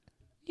touching it.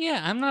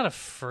 Yeah, I'm not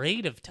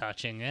afraid of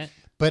touching it.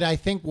 But I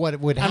think what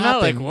would happen... I'm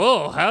not like,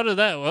 whoa, how did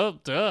that... Well,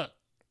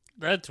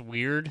 that's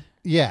weird.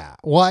 Yeah.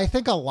 Well, I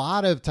think a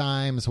lot of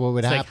times what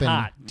would happen... Like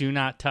hot, do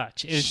not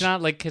touch. It's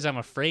not like because I'm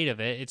afraid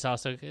of it. It's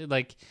also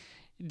like,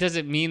 does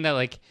it mean that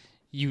like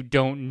you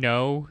don't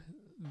know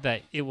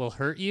that it will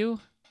hurt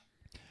you?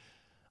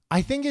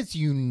 I think it's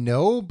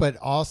but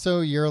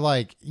also you're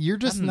like, you're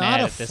just not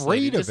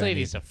afraid of it. This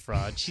lady's a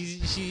fraud.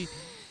 She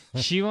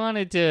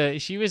wanted to,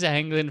 she was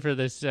angling for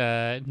this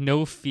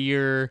no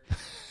fear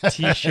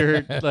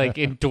t-shirt like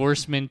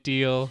endorsement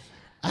deal.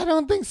 I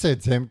don't think so,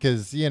 Tim,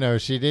 because,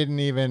 she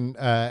didn't even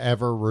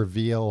ever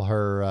reveal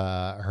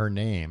her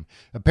name.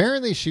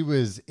 Apparently she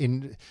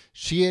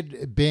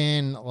had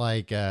been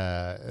like,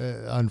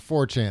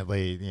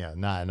 unfortunately,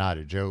 not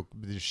a joke.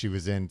 She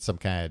was in some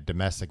kind of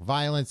domestic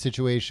violence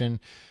situation,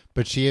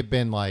 but she had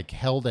been like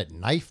held at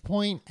knife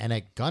point and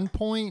at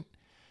gunpoint.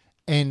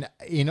 And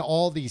in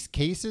all these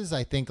cases,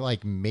 I think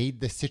like made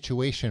the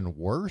situation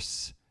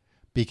worse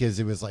because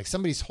it was like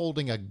somebody's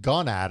holding a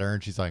gun at her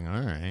and she's like,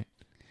 all right.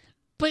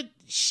 But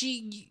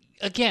she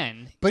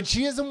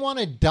doesn't want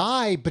to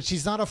die, but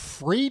she's not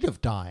afraid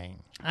of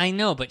dying. I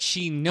know, but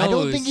she knows. I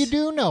don't think you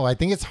do know. I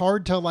think it's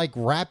hard to like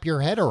wrap your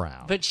head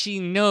around. But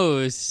she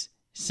knows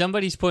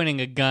somebody's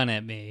pointing a gun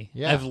at me.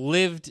 Yeah.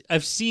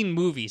 I've seen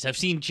movies. I've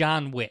seen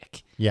John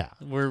Wick. Yeah.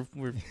 We're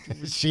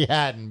she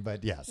hadn't,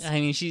 but yes. I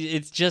mean,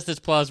 it's just as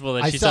plausible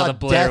that she saw the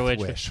Blair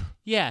Witch.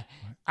 Yeah.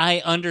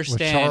 I understand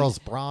with Charles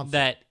Bronson.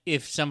 That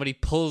if somebody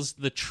pulls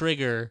the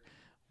trigger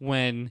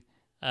when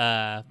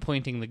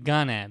pointing the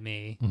gun at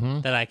me,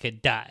 that I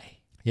could die.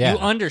 Yeah. You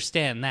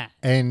understand that.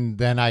 And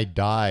then I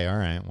die. All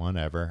right,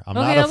 whatever. I'm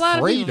not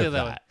afraid of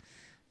that.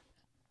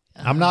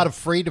 I'm not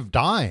afraid of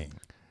dying.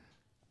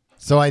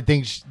 So I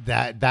think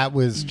that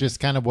was just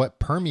kind of what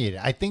permeated.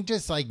 I think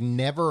just like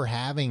never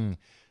having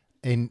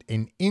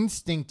an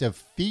instinct of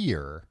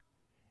fear.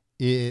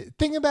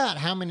 Think about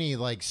how many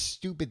like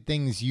stupid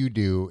things you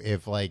do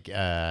if like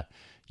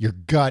your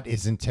gut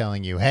isn't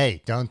telling you,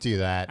 hey, don't do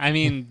that. I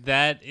mean,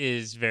 that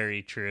is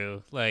very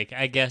true. Like,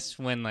 I guess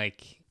when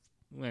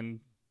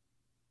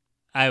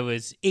I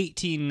was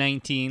 18,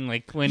 19,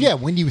 like when... Yeah,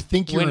 when you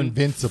think you're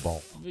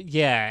invincible.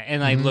 Yeah,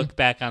 and I look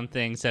back on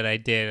things that I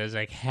did. I was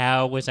like,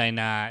 how was I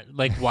not...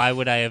 Like, why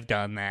would I have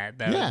done that?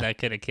 That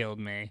could have killed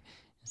me.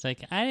 It's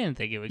like, I didn't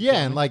think it would kill me.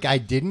 And like, I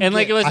didn't... And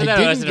like, it wasn't that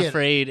I wasn't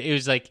afraid. It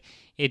was like...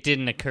 It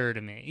didn't occur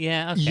to me.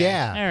 Yeah, okay.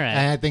 Yeah. All right.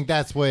 And I think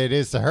that's what it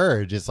is to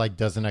her. It just like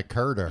doesn't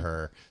occur to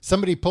her.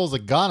 Somebody pulls a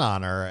gun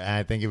on her, and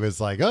I think it was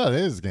like, oh,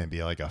 this is going to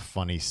be like a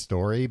funny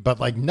story. But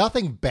like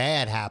nothing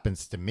bad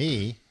happens to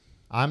me.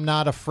 I'm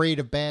not afraid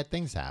of bad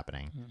things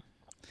happening.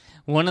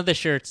 One of the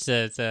shirts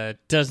says,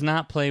 does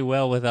not play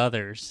well with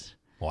others.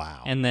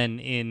 Wow. And then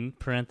in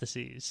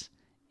parentheses,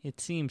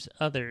 it seems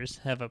others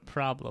have a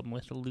problem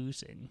with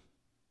losing.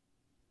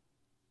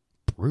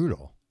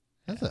 Brutal.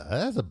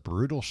 That's a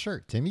brutal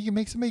shirt, Tim. You can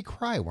make somebody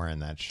cry wearing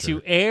that shirt.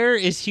 To err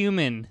is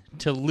human.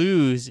 To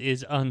lose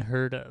is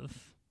unheard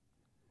of.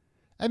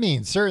 I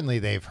mean, certainly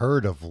they've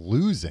heard of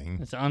losing.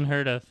 It's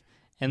unheard of.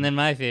 And then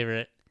my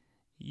favorite,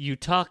 you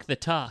talk the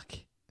talk.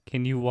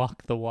 Can you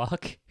walk the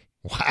walk?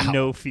 Wow.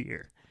 No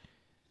fear.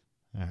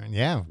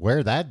 Yeah,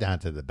 wear that down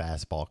to the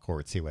basketball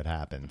court, see what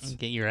happens.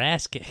 Get your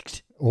ass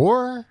kicked.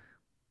 Or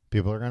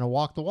people are going to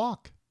walk the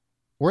walk.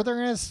 Or they're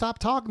going to stop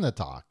talking the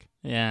talk.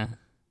 Yeah.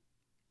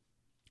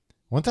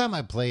 One time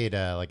I played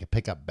like a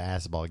pickup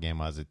basketball game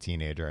when I was a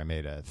teenager. I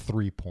made a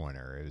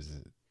 3-pointer. It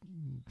was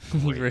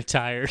You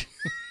retired.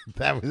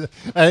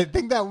 I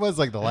think that was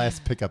like the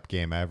last pickup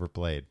game I ever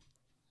played.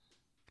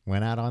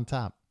 Went out on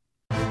top.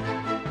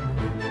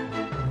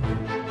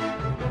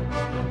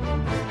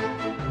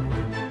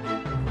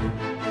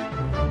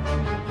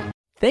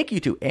 Thank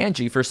you to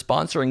Angie for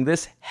sponsoring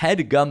this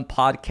HeadGum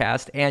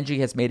podcast.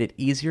 Angie has made it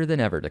easier than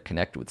ever to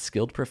connect with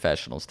skilled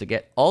professionals to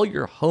get all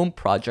your home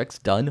projects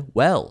done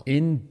well.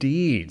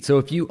 Indeed. So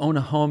if you own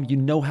a home, you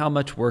know how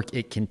much work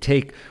it can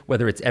take,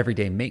 whether it's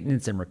everyday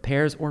maintenance and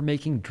repairs or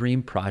making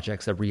dream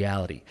projects a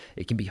reality.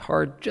 It can be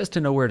hard just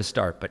to know where to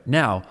start, but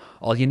now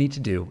all you need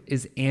to do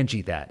is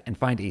Angie that and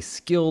find a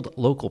skilled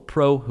local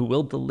pro who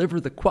will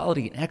deliver the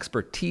quality and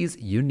expertise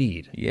you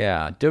need.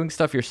 Yeah, doing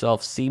stuff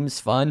yourself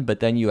seems fun, but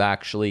then you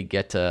actually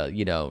get to,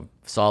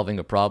 solving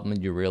a problem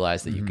and you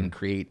realize that you can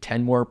create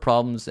 10 more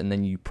problems, and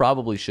then you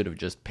probably should have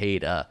just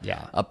paid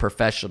a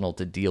professional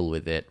to deal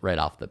with it right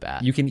off the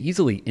bat. You can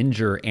easily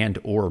injure and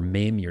or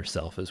maim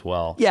yourself as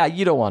well. Yeah,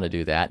 you don't want to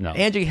do that. No.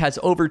 Angie has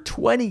over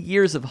 20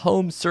 years of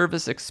home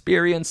service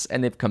experience,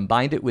 and they've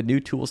combined it with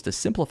new tools to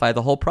simplify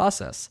the whole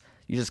process.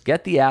 You just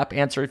get the app,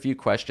 answer a few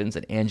questions,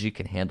 and Angie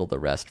can handle the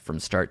rest from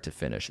start to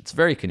finish. It's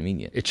very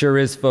convenient. It sure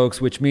is,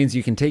 folks, which means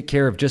you can take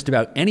care of just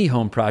about any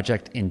home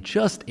project in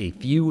just a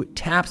few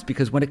taps,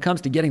 because when it comes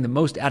to getting the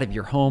most out of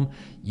your home,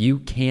 you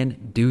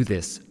can do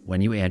this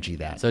when you Angie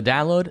that. So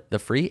download the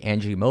free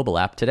Angie mobile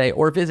app today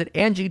or visit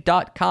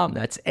Angie.com.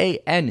 That's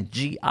ANGI.com.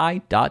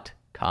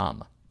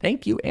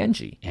 Thank you,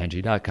 Angie.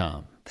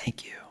 Angie.com.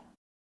 Thank you.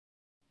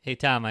 Hey,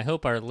 Tom, I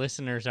hope our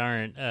listeners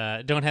don't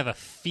have a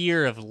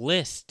fear of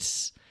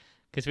lists.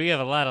 Because we have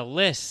a lot of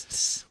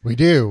lists. We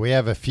do. We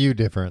have a few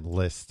different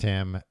lists,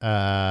 Tim.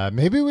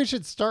 Maybe we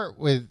should start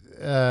with...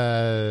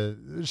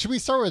 should we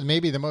start with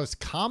maybe the most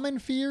common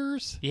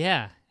fears?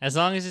 Yeah, as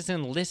long as it's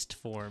in list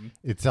form.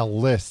 It's a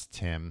list,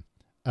 Tim.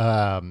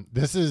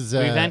 This is...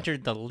 We've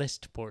entered the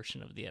list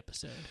portion of the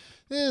episode.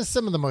 This is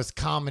some of the most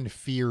common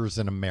fears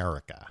in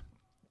America.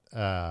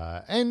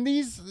 And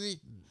these...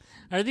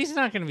 Are these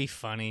not going to be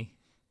funny?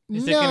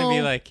 Is it going to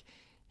be like...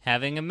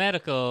 having a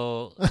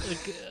medical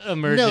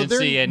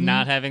emergency and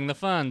not having the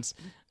funds,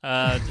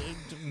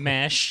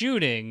 mass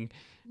shooting.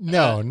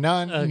 No,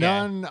 none.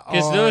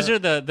 Because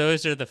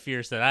those are the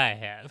fears that I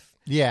have.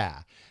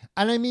 Yeah,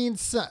 and I mean,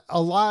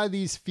 a lot of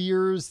these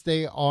fears,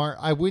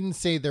 I wouldn't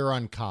say they're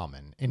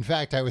uncommon. In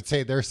fact, I would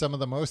say they're some of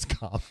the most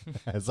common,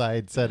 as I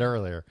had said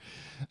earlier.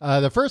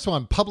 The first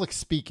one, public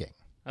speaking.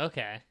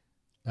 Okay.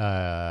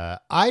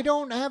 I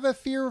don't have a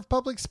fear of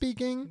public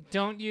speaking.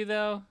 Don't you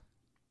though?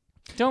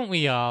 Don't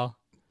we all?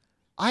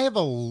 I have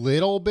a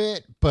little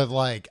bit, but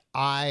like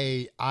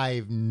I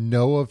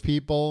know of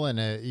people and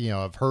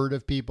I've heard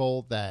of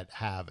people that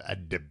have a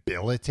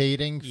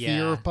debilitating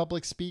fear of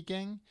public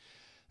speaking.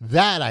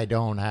 That I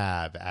don't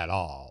have at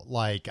all.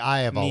 Like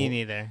Me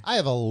neither. I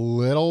have a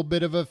little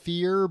bit of a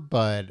fear,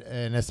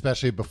 and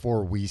especially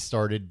before we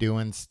started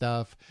doing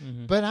stuff.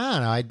 Mm-hmm. But I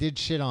don't know. I did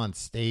shit on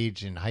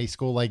stage in high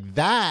school. Like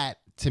that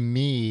to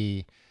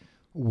me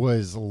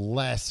was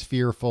less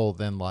fearful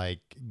than like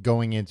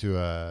going into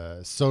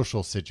a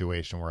social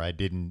situation where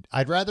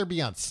I'd rather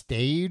be on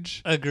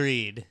stage.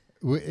 Agreed.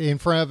 In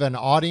front of an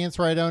audience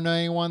where I don't know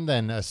anyone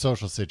than a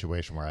social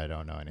situation where I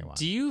don't know anyone.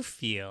 Do you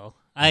feel,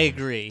 I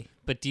agree,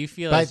 but do you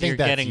feel as you're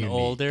getting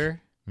older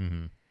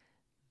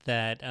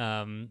that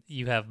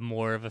you have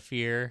more of a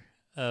fear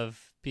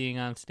of being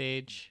on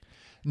stage?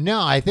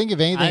 No, I think if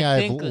anything,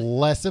 I have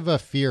less of a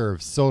fear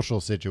of social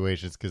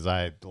situations because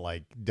I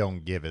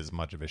don't give as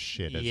much of a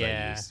shit as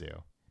I used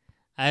to.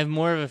 I have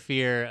more of a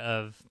fear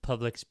of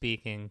public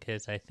speaking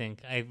because I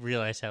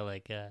realize how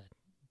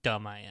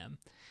dumb I am.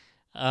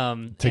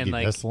 Took you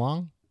this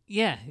long?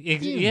 Yeah,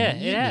 it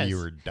has. You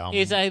were dumb.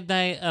 It's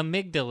my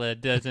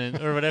amygdala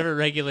doesn't, or whatever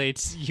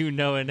regulates you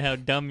knowing how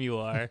dumb you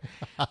are.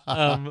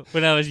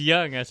 When I was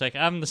young, I was like,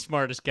 I'm the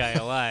smartest guy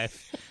alive.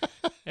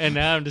 And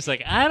now I'm just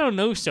like, I don't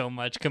know so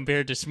much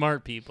compared to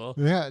smart people.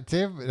 Yeah,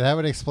 Tim, that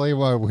would explain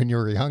why when you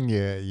were young,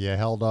 you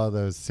held all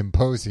those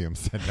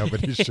symposiums that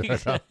nobody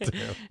showed up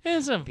to.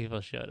 And some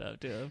people showed up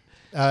to them.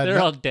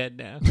 They're all dead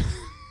now.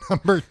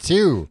 Number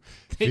 2.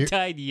 They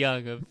died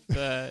young.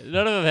 None of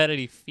them had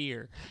any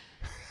fear.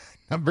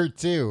 Number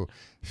 2,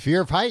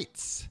 fear of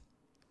heights.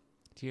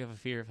 Do you have a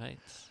fear of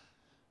heights?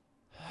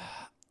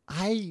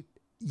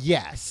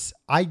 Yes.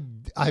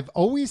 I've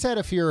always had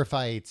a fear of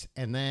heights,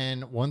 and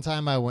then one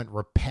time I went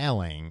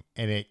rappelling,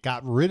 and it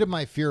got rid of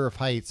my fear of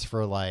heights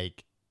for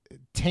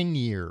 10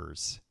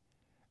 years.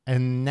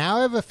 And now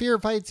I have a fear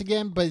of heights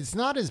again, but it's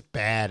not as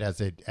bad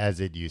as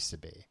it used to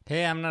be.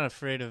 Hey, I'm not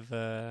afraid of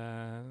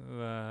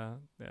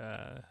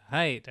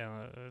height.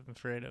 I'm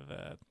afraid of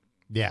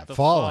falling.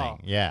 Fall.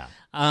 Yeah.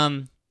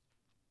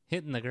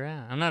 Hitting the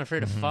ground. I'm not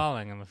afraid of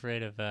falling. I'm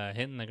afraid of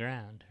hitting the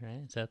ground.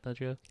 Right? Is that the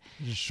joke?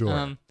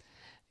 Sure.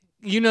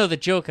 You know the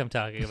joke I'm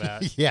talking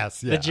about.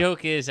 Yes. Yeah. The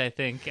joke is, I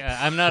think,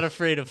 I'm not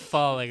afraid of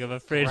falling. I'm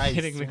afraid of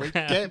hitting the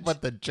ground. Get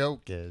what the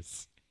joke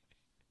is.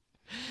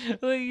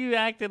 Well, you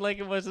acted like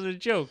it wasn't a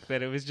joke,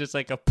 that it was just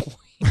like a point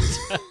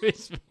I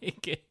was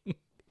making.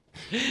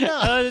 No.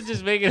 I was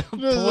just making a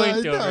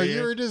point over here.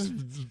 You were just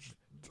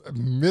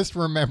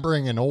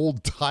misremembering an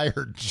old,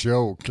 tired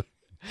joke.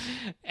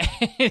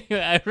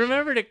 Anyway, I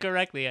remembered it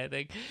correctly, I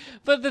think.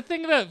 But the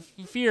thing about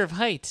fear of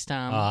heights,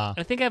 Tom,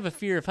 I think I have a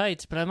fear of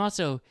heights, but I'm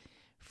also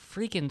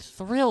freaking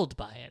thrilled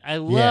by it. I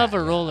love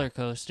a roller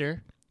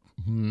coaster.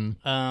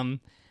 Mm-hmm.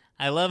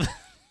 I love...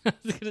 I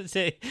was gonna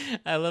say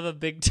I love a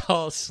big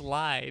tall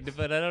slide,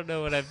 but I don't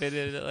know what I've been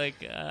in on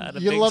a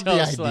you big love tall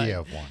the slide.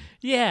 idea of one.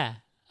 Yeah.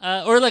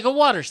 Or like a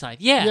water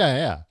slide.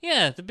 Yeah.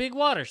 Yeah, the big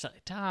water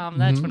slide. Tom,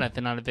 that's when I've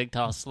been on a big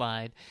tall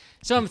slide.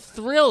 So I'm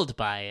thrilled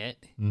by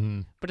it.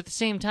 Mm-hmm. But at the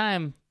same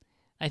time,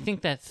 I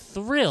think that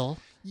thrill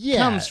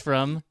comes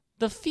from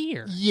the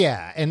fear.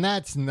 Yeah, and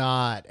that's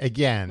not,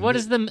 again... What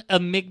does the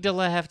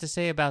amygdala have to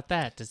say about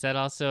that? Is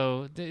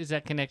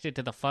that connected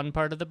to the fun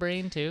part of the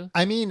brain, too?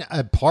 I mean,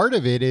 a part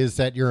of it is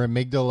that your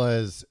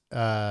amygdala is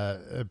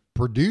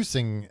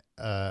producing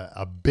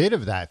a bit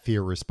of that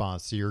fear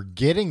response. So you're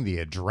getting the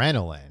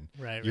adrenaline.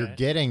 Right. You're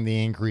getting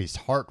the increased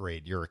heart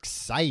rate. You're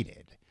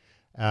excited.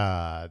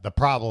 The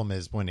problem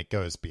is when it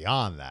goes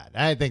beyond that.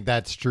 And I think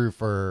that's true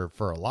for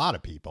a lot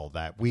of people,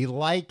 that we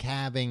like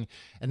having,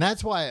 and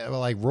that's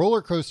why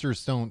roller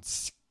coasters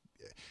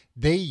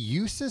they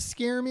used to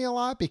scare me a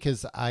lot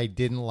because I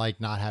didn't like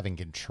not having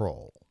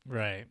control.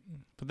 Right.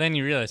 But then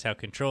you realize how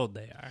controlled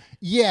they are.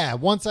 Yeah.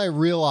 Once I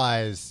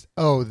realized,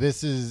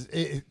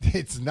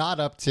 it's not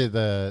up to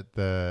the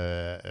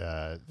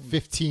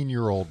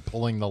 15-year-old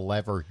pulling the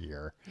lever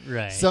here.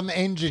 Right. Some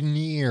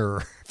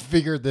engineer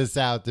figured this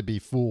out to be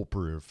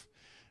foolproof.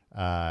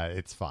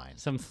 It's fine.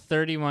 Some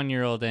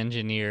 31-year-old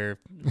engineer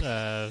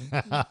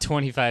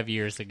 25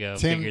 years ago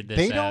figured this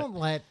out. They don't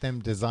let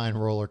them design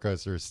roller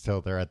coasters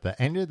till they're at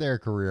the end of their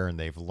career and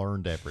they've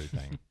learned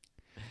everything.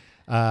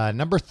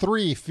 Number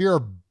 3, fear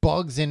of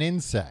bugs and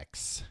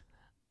insects.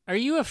 Are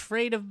you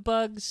afraid of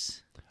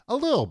bugs? A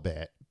little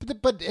bit,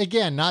 but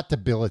again, not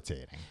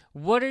debilitating.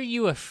 What are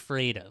you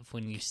afraid of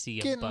when you see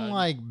a bug?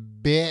 Getting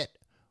bit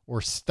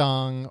or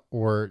stung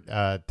or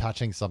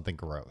touching something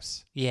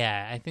gross.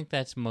 Yeah, I think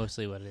that's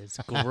mostly what it is.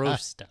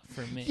 Gross stuff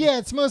for me. Yeah,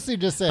 it's mostly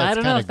just that. I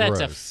don't know if that's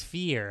a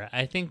fear.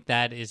 I think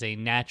that is a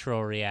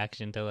natural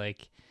reaction to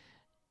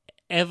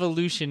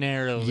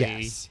evolutionarily.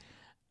 Yes.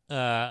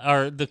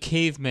 The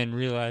cavemen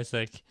realized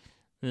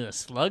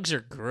slugs are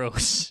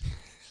gross.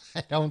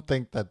 I don't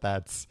think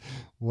that's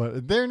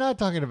what they're not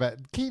talking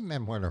about.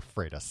 Cavemen weren't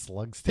afraid of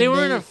slugs. They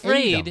weren't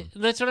afraid.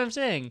 That's what I'm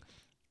saying.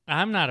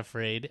 I'm not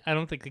afraid. I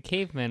don't think the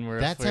cavemen were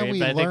afraid. How we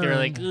learned. I think they were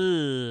like,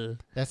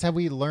 ugh. That's how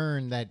we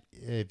learned that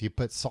if you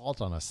put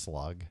salt on a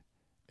slug,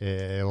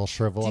 it will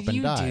shrivel up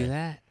and die. Did you do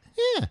that?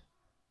 Yeah.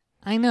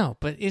 I know,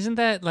 but isn't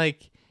that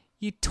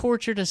you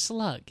tortured a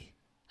slug?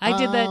 I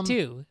did that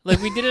too.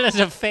 We did it as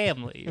a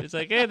family. It was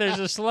hey, there's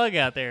a slug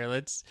out there.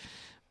 Let's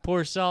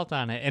pour salt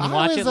on it and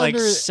watch it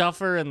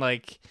suffer and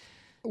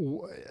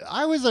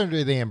I was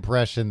under the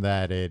impression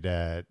that it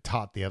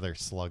taught the other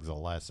slugs a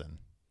lesson.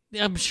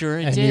 I'm sure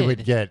it did. And you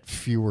would get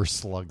fewer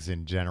slugs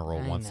in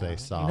general once they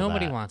saw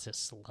Nobody that. wants a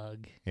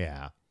slug.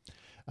 Yeah.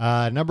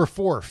 Number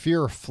 4,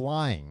 fear of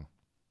flying.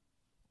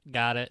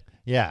 Got it.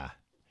 Yeah.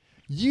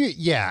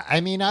 I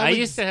mean, I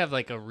used to have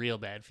a real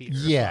bad fear.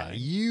 Yeah. Of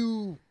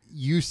flying.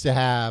 used to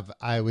have,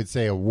 I would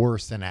say, a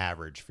worse than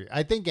average fear.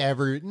 I think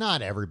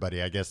not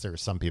everybody, I guess there are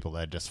some people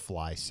that just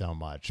fly so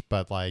much,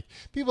 but like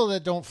people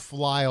that don't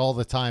fly all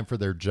the time for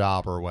their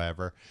job or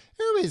whatever,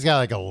 everybody's got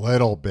like a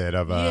little bit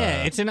of a...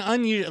 Yeah, it's an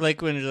unusual,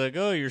 like when you're like,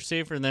 oh, you're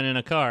safer than in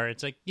a car.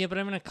 It's like, yeah, but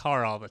I'm in a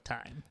car all the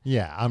time.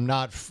 Yeah, I'm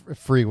not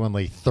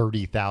frequently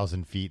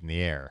 30,000 feet in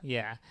the air.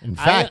 Yeah. In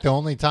fact, the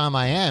only time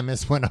I am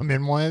is when I'm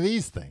in one of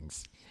these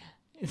things.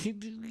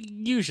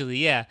 Usually,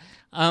 yeah.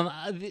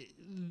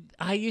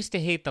 I used to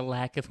hate the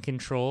lack of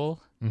control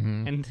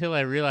until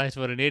I realized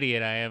what an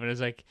idiot I am. And I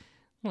was like,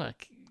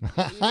 look.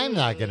 I'm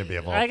not going to be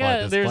able to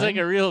fly this There's plane. like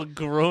a real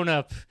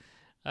grown-up,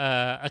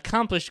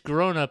 accomplished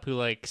grown-up who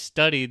like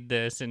studied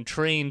this and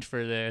trained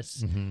for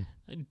this,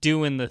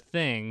 doing the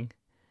thing.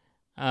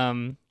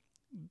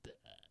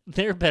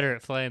 They're better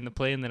at flying the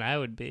plane than I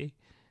would be.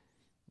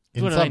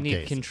 In when some I need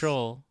cases.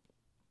 control.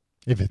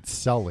 If it's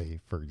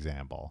Sully, for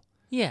example.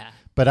 Yeah.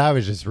 But I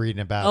was just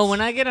reading about... Oh,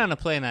 when I get on a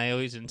plane, I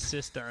always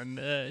insist on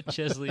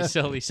Chesley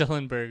Sully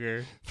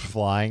Sullenberger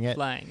flying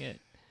it.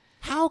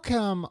 How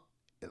come,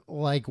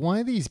 like, one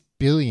of these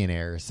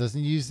billionaires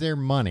doesn't use their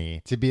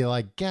money to be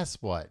like, guess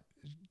what,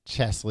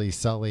 Chesley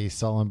Sully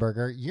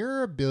Sullenberger,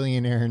 you're a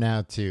billionaire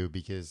now, too,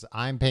 because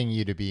I'm paying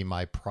you to be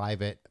my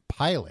private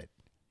pilot.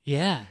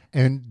 Yeah.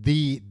 And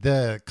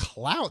the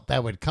clout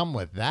that would come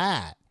with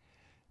that.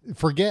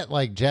 Forget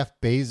like Jeff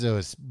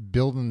Bezos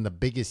building the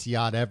biggest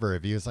yacht ever.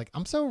 If he was like,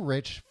 I'm so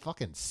rich,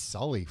 fucking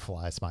Sully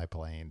flies my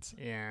planes.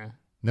 Yeah.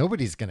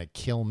 Nobody's going to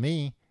kill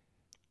me.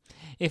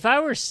 If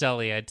I were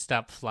Sully, I'd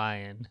stop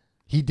flying.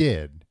 He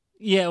did.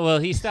 Yeah, well,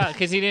 he stopped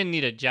because he didn't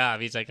need a job.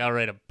 He's like, I'll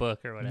write a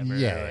book or whatever.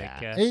 Yeah.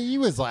 Like, he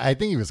was like, I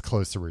think he was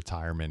close to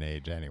retirement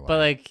age anyway. But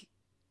like,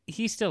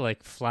 he's still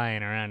like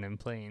flying around in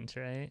planes,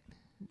 right?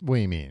 What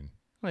do you mean?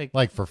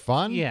 Like for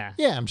fun? Yeah.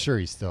 Yeah, I'm sure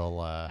he's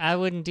still... I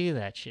wouldn't do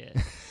that shit.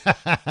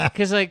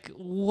 Because, like,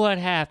 what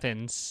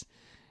happens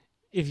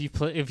if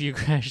you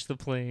crash the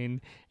plane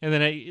and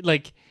then,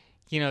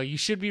 you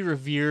should be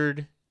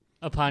revered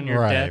upon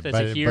your death as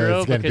a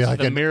hero because of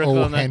the miracle.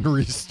 O.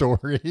 Henry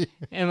story.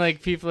 And,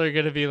 like, people are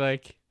going to be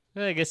like,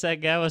 well, I guess that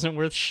guy wasn't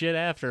worth shit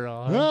after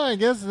all. Huh? Well, I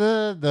guess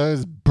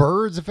those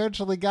birds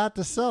eventually got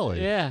to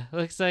Sully. Yeah,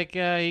 looks like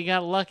you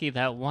got lucky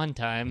that one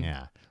time.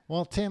 Yeah.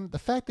 Well, Tim, the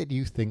fact that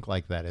you think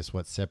like that is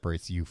what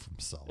separates you from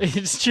Sully.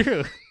 It's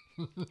true.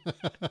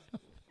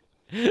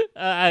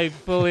 I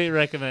fully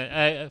recommend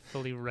that. I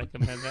fully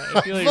recommend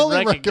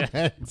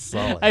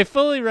Sully. I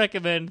fully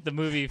recommend the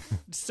movie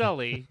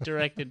Sully,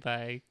 directed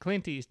by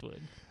Clint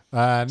Eastwood.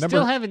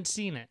 Still haven't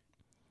seen it.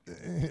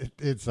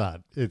 It's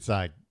not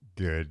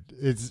good.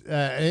 It's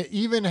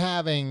even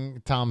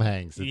having Tom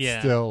Hanks. It's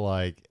still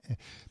like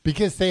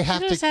because they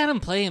have just had him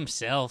play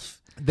himself.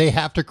 They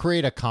have to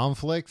create a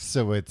conflict,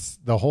 so it's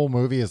the whole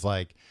movie is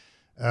like,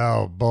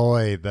 oh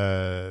boy,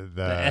 the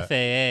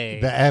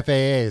FAA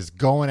is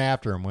going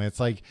after him. When it's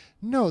like,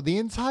 no, the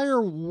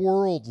entire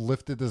world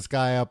lifted this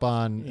guy up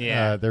on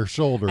their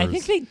shoulders. I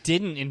think they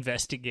didn't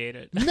investigate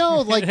it.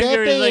 No, like the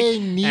FAA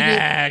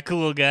needed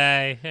cool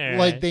guy. All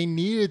like right. they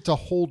needed to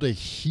hold a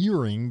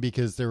hearing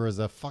because there was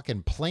a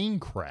fucking plane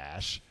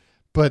crash,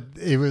 but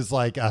it was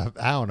like a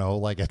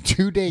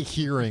 2-day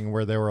hearing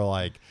where they were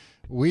like,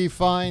 we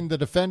find the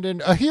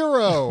defendant a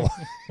hero,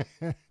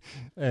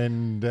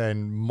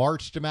 and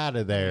marched him out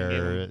of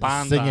there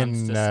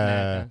singing,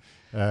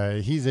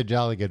 he's a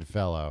jolly good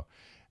fellow.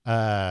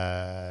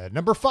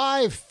 Number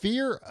 5,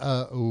 fear.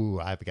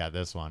 I've got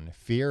this one.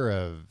 Fear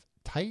of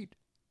tight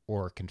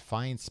or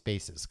confined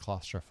spaces,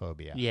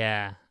 claustrophobia.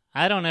 Yeah.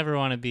 I don't ever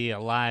want to be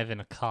alive in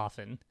a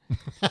coffin.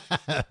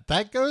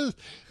 That goes,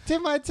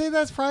 Tim, I'd say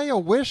that's probably a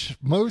wish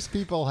most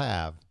people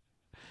have.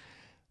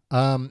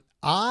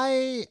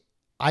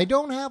 I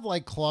don't have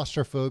like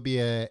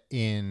claustrophobia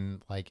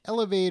in like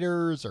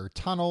elevators or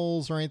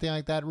tunnels or anything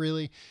like that,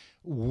 really.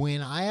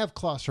 When I have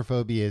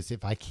claustrophobia is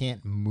if I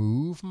can't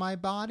move my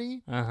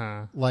body.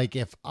 Like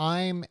if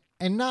I'm,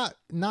 and not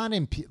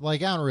in,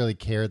 like I don't really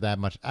care that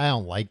much. I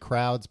don't like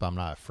crowds, but I'm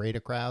not afraid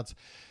of crowds.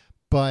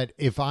 But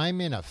if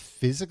I'm in a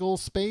physical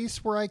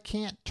space where I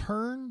can't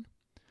turn,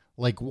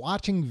 like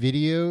watching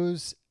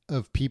videos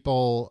of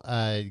people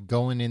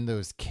going in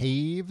those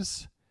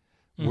caves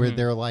where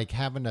they're like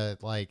having to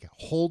like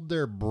hold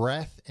their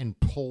breath and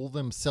pull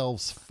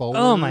themselves forward.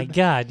 Oh my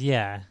God.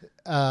 Yeah.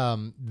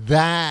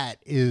 That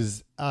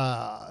is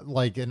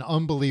like an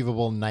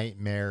unbelievable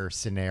nightmare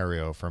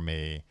scenario for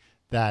me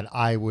that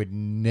I would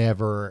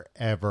never,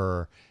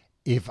 ever,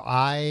 if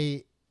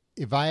I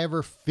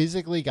ever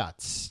physically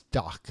got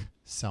stuck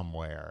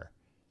somewhere,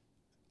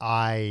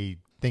 I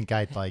think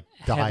I'd like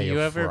die of fright. Have you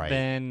ever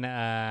been,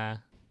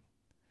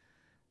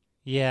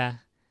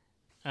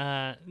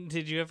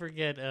 did you ever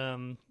get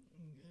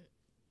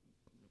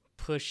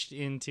pushed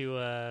into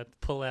a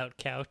pull-out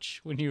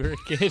couch when you were a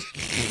kid?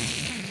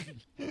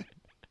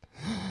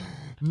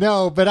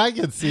 No, but I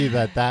can see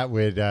that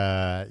would,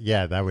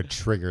 that would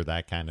trigger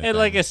that kind of thing. And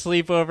like a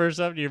sleepover or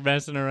something, you're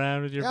messing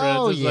around with your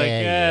friends.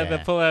 It's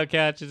the pull-out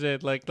couch is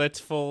it. Like, let's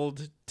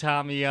fold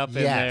Tommy up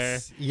in there.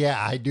 Yeah,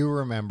 I do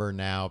remember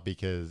now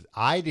because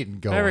I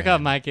didn't go. I recall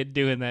my kid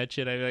doing that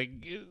shit. I'd be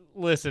like,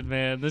 listen,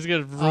 man, this is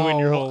going to ruin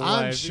your whole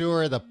life. I'm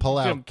sure the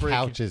pull-out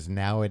couches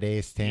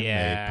nowadays, Tim,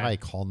 they probably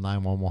call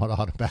 911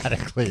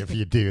 automatically if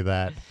you do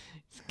that.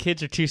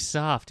 Kids are too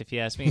soft, if you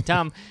ask me.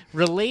 Tom,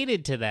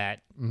 related to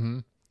that,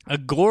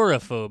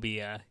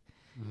 agoraphobia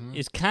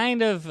is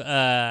kind of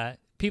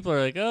people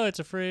are like, oh, it's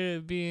afraid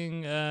of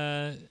being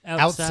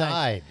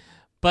outside.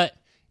 But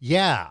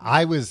yeah,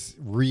 I was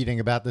reading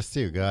about this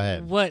too. Go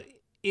ahead. What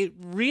it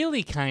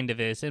really kind of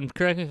is, and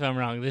correct me if I'm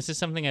wrong, this is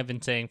something I've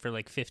been saying for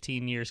like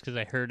 15 years because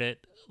I heard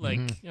it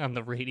on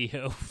the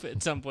radio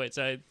at some point,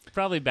 so I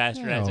probably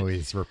bastardized it.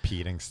 Always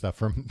repeating stuff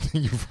from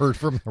you've heard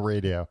from the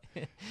radio.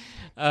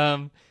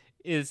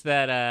 Is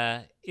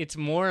that it's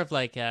more of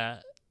like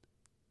a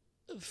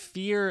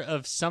fear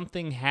of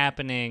something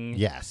happening.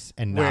 Yes,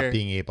 and not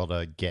being able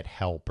to get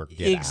help or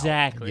get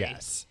exactly. out.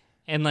 Yes.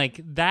 And like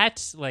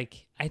that's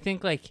like I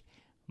think like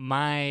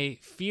my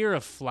fear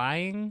of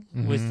flying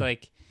was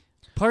like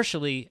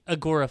partially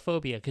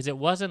agoraphobia because it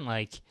wasn't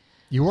like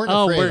you weren't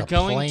afraid we're of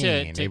going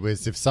plane. To it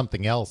was if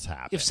something else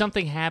happened. If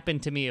something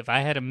happened to me, if I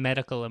had a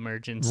medical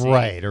emergency,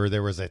 right, or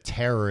there was a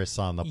terrorist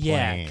on the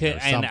plane,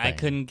 and I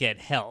couldn't get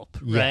help,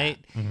 right,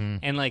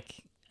 and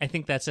like I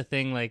think that's a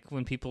thing. Like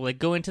when people like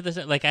go into this,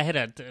 like I had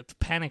a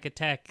panic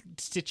attack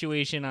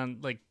situation on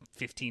like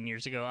 15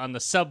 years ago on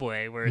the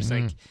subway, where it's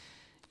like.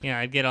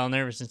 I'd get all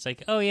nervous. And it's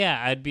like, oh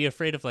yeah, I'd be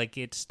afraid of like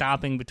it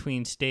stopping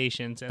between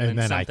stations and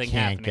then something I can't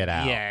happening. Get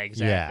out. Yeah,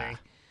 exactly.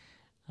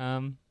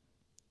 Yeah.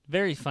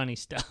 Very funny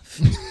stuff.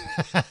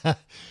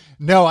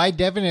 No, I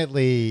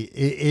definitely.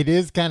 It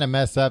is kind of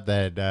messed up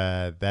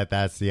that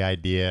that's the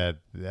idea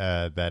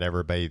that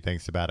everybody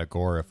thinks about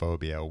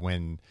agoraphobia.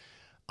 When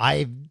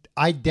I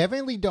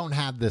definitely don't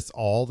have this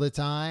all the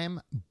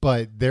time,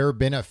 but there have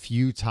been a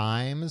few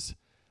times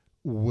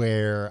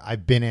where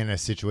I've been in a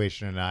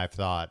situation and I've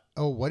thought,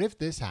 oh, what if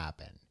this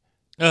happened?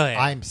 Oh, yeah.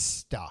 I'm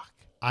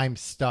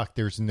stuck.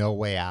 There's no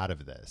way out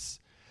of this.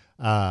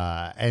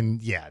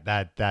 And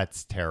yeah,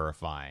 that's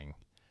terrifying.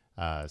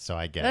 So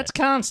I get that's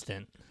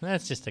constant.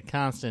 That's just a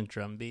constant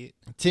drumbeat.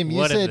 Tim,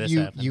 you said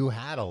you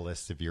had a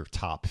list of your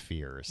top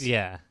fears.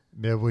 Yeah.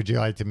 Would you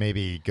like to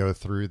maybe go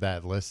through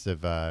that list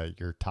of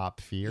your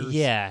top fears?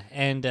 Yeah.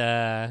 And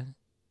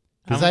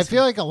because I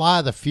feel like a lot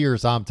of the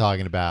fears I'm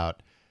talking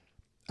about,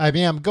 I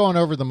mean, I'm going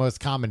over the most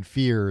common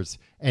fears,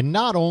 and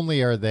not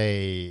only are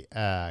they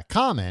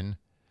common,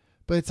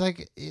 but it's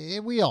like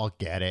we all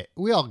get it.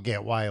 We all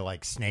get why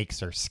like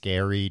snakes are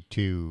scary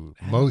to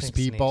most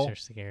people. Snakes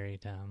are scary,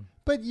 Tom.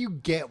 But you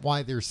get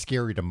why they're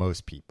scary to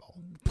most people.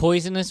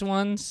 Poisonous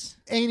ones?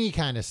 Any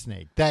kind of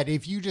snake. That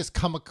if you just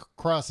come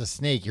across a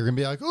snake, you're going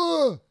to be like,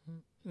 oh.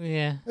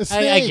 Yeah,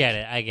 I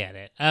get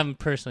it. I'm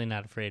personally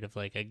not afraid of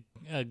like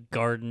a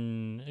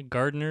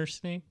gardener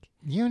snake.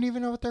 You don't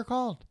even know what they're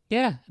called.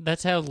 Yeah,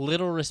 that's how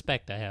little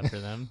respect I have for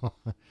them.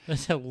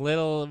 That's how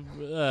little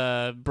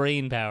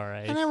brain power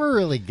I never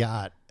really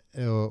got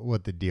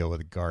what the deal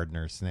with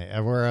gardener snake.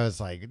 Where I was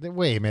like,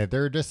 wait a minute,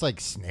 they're just like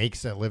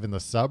snakes that live in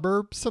the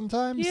suburbs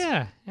sometimes?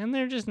 Yeah, and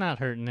they're just not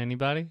hurting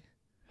anybody.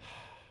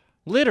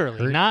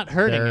 Literally, not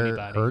hurting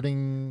anybody.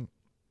 Hurting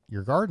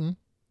your garden.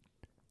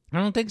 I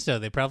don't think so.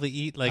 They probably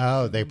eat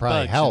like they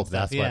probably help.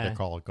 That's why they're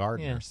called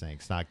gardener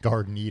snakes, not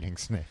garden-eating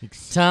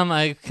snakes. Tom,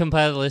 I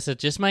compiled a list of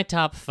just my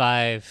top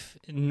 5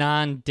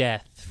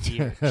 non-death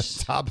fears.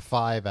 Top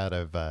 5 out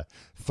of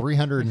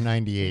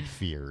 398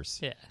 fears.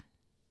 Yeah,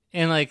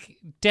 and like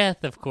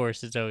death, of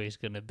course, is always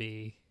going to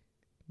be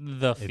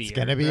the fear. It's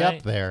going to be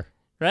up there,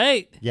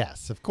 right?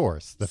 Yes, of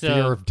course, the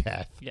fear of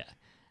death.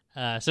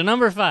 Yeah. So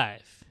number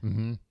 5,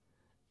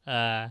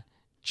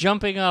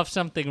 jumping off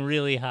something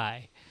really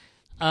high.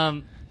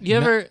 You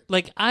ever,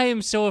 like, I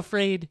am so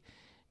afraid,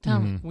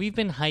 Tom, we've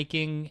been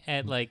hiking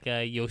at, like,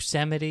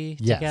 Yosemite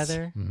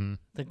together.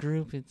 The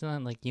group, it's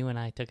not like you and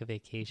I took a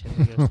vacation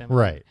in Yosemite.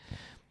 Right.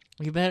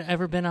 You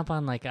ever been up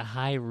on, like, a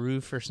high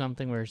roof or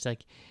something where it's,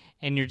 like,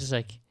 and you're just,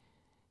 like,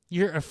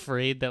 you're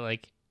afraid that,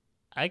 like,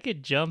 I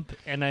could jump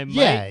and I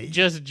might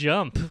just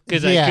jump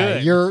because I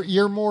could.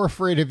 You're more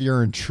afraid of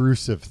your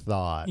intrusive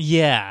thought.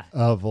 Yeah.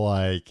 Of,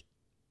 like,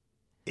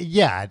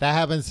 that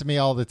happens to me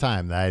all the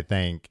time. That I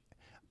think,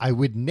 I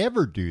would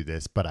never do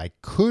this, but I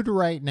could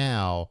right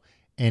now,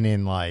 and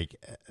in like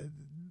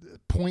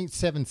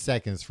 0.7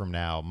 seconds from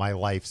now, my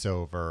life's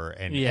over,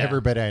 and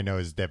everybody I know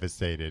is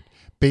devastated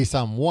based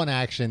on one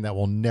action that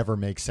will never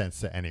make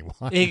sense to anyone.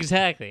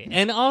 Exactly.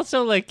 And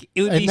also, like,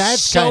 it would be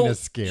so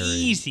scary.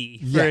 Easy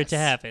for it to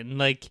happen.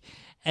 Like,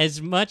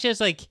 as much as,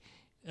 like,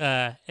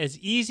 as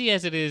easy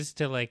as it is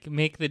to, like,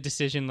 make the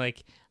decision,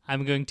 like,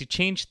 I'm going to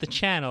change the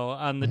channel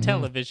on the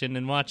television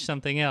and watch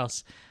something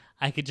else,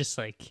 I could just,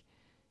 like,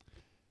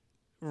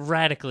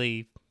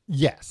 radically.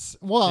 Yes.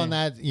 Well, and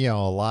that, a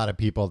lot of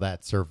people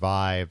that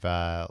survive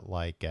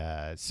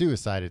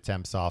suicide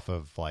attempts off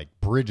of like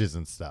bridges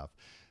and stuff,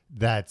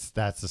 that's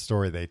the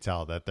story they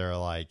tell, that they're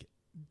like,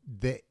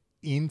 the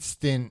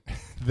instant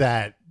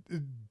that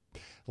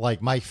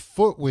like my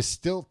foot was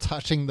still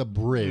touching the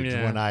bridge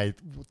when I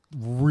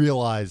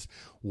realized,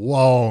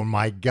 whoa,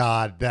 my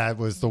God, that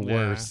was the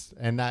worst.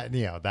 And that,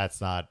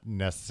 that's not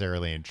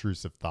necessarily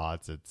intrusive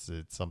thoughts. It's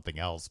something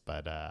else.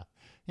 But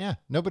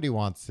nobody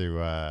wants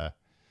to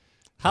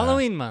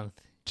Halloween month.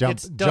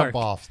 Jump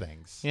off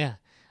things. Yeah.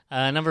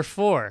 Number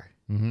 4.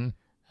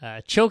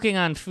 Choking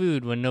on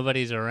food when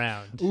nobody's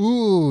around.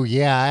 Ooh,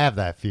 yeah, I have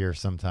that fear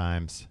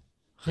sometimes.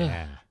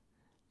 Yeah.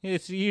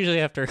 It's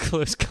usually after a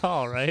close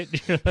call, right?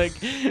 You're like,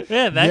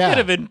 man, that could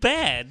have been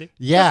bad.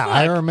 Yeah,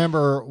 I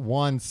remember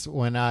once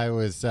when I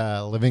was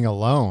living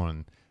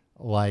alone,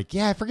 like,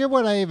 I forget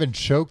what I even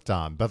choked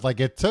on, but like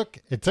it took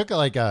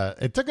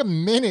a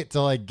minute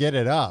to like get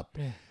it up.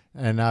 Yeah.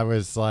 And I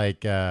was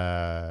like,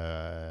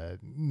 not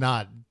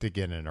to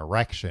get an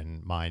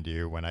erection, mind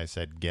you, when I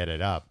said get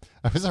it up.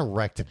 I was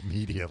erect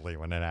immediately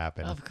when it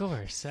happened. Of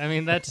course. I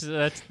mean, that's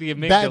the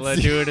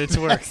amygdala doing its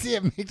work. That's the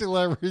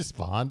amygdala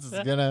response.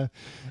 It's gonna...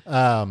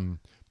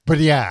 but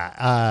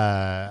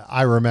yeah,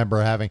 I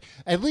remember having...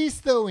 At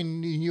least, though,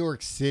 in New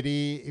York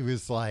City, it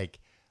was like...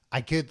 I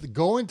could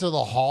go into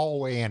the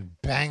hallway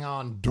and bang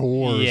on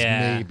doors,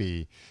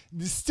 maybe.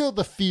 There's still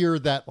the fear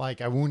that, like,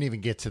 I won't even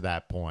get to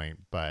that point.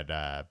 But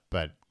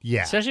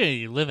yeah. Especially when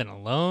you're living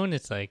alone,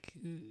 it's like,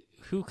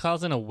 who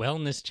calls in a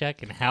wellness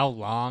check and how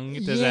long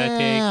does that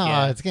take?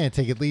 Yeah, it's going to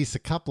take at least a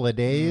couple of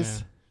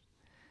days.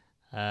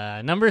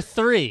 Number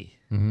 3.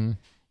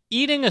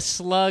 Eating a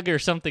slug or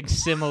something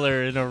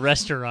similar in a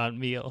restaurant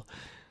meal.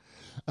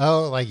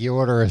 Oh, like you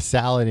order a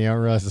salad and you don't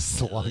realize the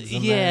slug's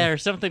in there? Yeah, or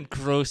something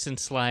gross and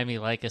slimy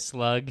like a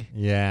slug.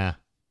 Yeah.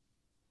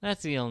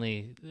 That's the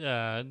only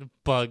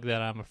bug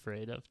that I'm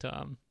afraid of,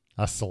 Tom.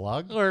 A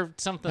slug? Or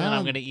something that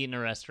I'm going to eat in a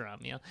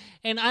restaurant meal.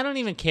 And I don't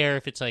even care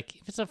if it's a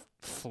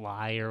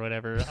fly or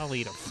whatever. I'll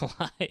eat a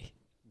fly.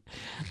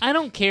 I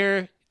don't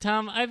care.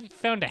 Tom, I've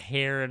found a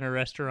hair in a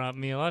restaurant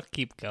meal. I'll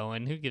keep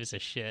going. Who gives a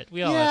shit?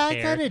 We all have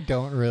hair. I kind of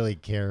don't really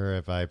care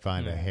if I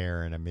find a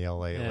hair in a meal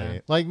lately.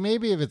 Yeah. Like,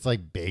 maybe if it's,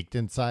 like, baked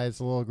inside, it's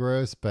a little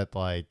gross. But,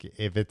 like,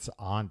 if it's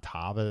on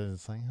top of it,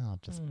 it's like, I'll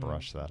just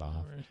brush that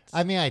off.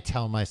 I mean, I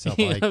tell myself,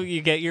 like...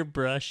 you get your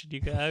brush, and you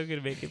go, I'm going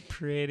to make it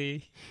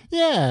pretty.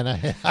 Yeah,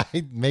 and I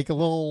make a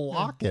little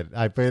locket.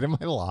 I put it in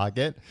my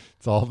locket.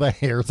 It's all the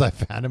hairs I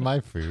found in my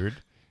food.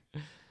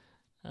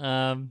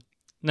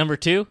 Number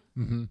 2?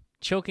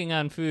 Choking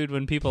on food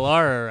when people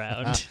are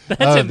around.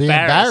 That's embarrassing. The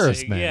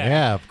embarrassment.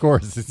 Yeah, of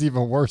course. It's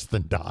even worse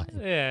than dying.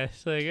 Yeah,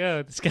 it's like,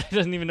 oh, this guy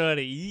doesn't even know how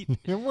to eat.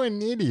 What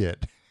an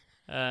idiot.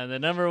 The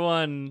number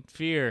 1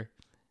 fear,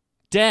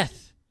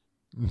 death.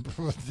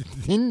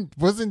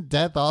 Wasn't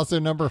death also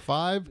number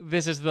 5?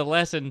 This is the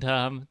lesson,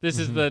 Tom. This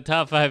is the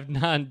top 5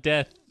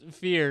 non-death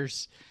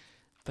fears.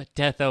 But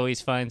death always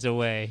finds a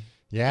way.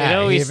 Yeah. It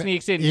always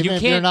sneaks in. Even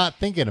if you're not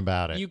thinking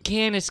about it. You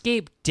can't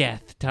escape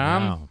death,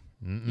 Tom. No.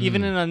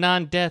 Even in a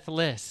non-death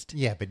list.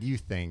 Yeah, but you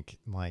think,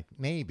 like,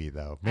 maybe,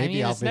 though.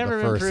 Maybe I'll be the first guy. It's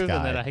never been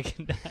proven that I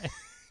can die.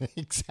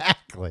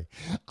 Exactly.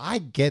 I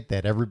get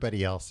that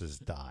everybody else has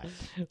died.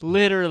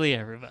 Literally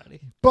everybody.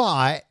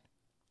 But,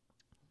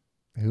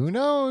 who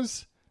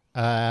knows?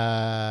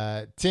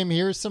 Tim,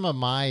 here's some of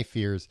my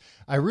fears.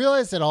 I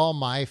realize that all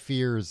my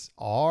fears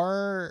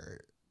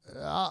are...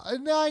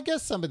 no, I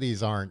guess some of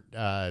these aren't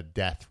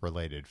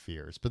death-related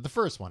fears, but the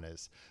first one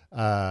is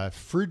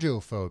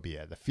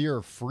frugophobia, the fear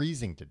of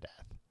freezing to death.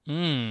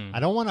 I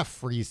don't want to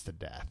freeze to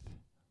death.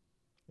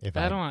 If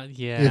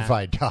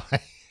I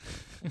die.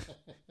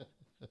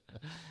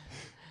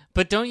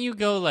 But don't you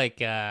go like...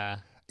 yeah,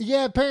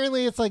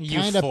 apparently it's like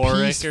kind of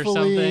euphoric or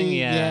something.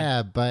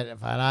 Yeah, but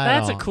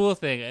that's a cool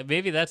thing.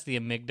 Maybe that's the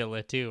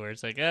amygdala too, where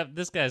it's like,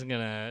 this guy's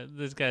gonna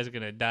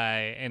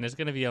die, and it's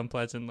gonna be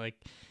unpleasant. Like,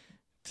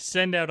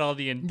 send out all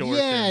the endorphins.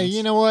 Yeah,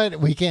 you know what?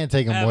 We can't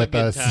take them with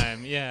us.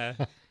 Time. Yeah.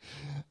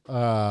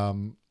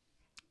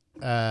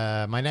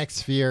 My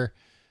next fear,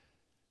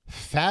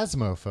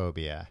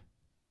 phasmophobia.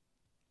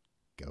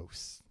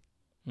 Ghosts.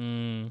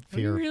 Fear Are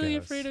you really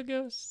afraid of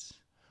ghosts?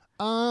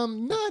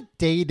 Not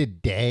day to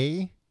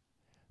day,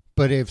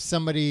 but if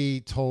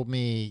somebody told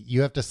me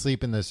you have to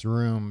sleep in this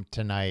room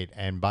tonight,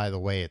 and by the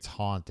way, it's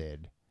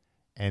haunted,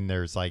 and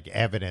there's like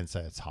evidence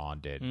that it's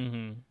haunted,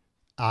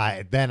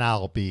 then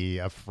I'll be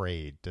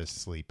afraid to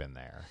sleep in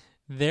there.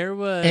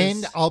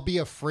 And I'll be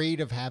afraid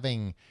of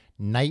having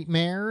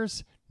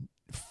nightmares,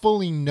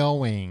 fully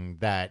knowing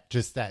that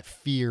just that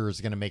fear is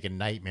going to make a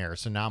nightmare.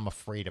 So now I'm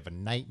afraid of a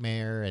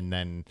nightmare, and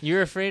then...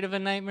 You're afraid of a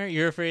nightmare?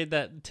 You're afraid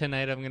that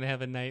tonight I'm going to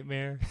have a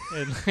nightmare?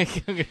 And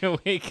like I'm going to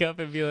wake up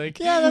and be like...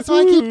 Yeah, that's why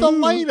I keep the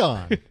light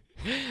on.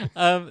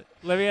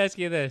 Let me ask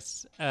you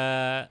this.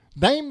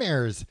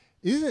 Nightmares...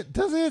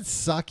 Doesn't it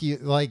suck you?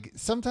 Like,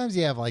 sometimes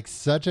you have like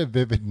such a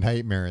vivid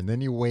nightmare, and then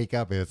you wake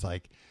up and it's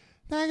like,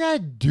 I gotta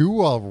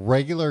do a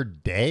regular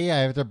day. I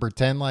have to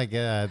pretend like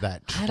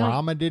that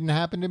trauma didn't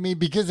happen to me,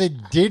 because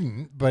it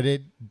didn't, but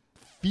it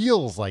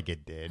feels like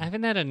it did. I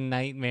haven't had a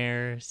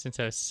nightmare since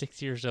I was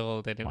 6 years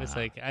old, and it was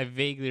like, I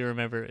vaguely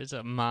remember it was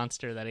a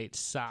monster that ate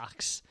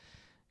socks.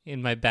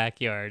 in my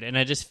backyard, and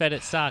I just fed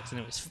it socks, and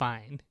it was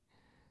fine.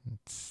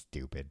 It's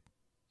stupid.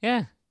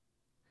 Yeah.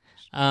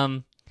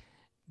 Tom,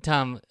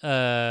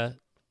 about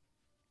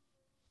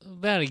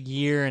a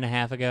year and a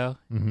half ago,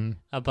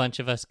 a bunch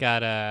of us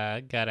got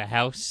a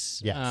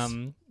house, yes.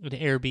 An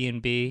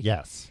Airbnb.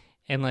 Yes.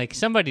 And, like,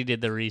 somebody did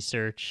the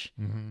research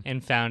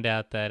and found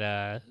out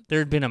that there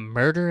had been a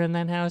murder in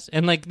that house.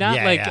 And, like, not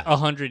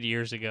 100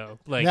 years ago.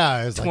 Like,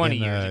 no, it was 20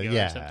 years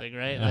ago or something,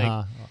 right?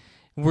 Like,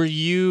 were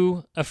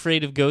you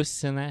afraid of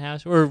ghosts in that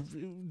house? Or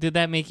did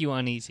that make you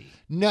uneasy?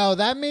 No,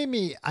 that made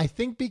me... I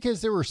think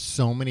because there were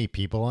so many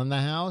people in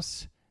the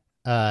house,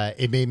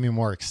 it made me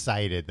more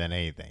excited than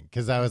anything.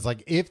 Because I was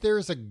like, if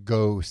there's a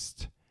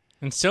ghost...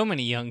 And so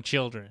many young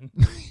children.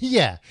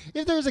 Yeah.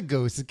 If there's a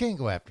ghost, it's going to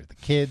go after the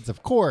kids,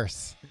 of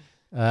course.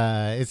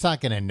 It's not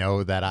going to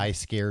know that I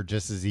scared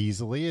just as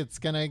easily. It's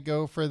going to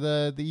go for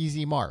the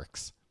easy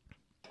marks.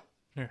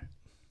 Sure.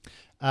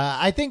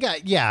 I think,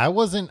 I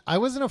wasn't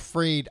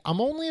afraid.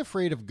 I'm only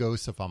afraid of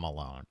ghosts if I'm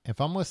alone.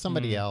 If I'm with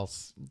somebody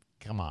else,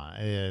 come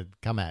on,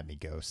 come at me,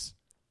 ghosts.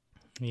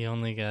 You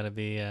only got to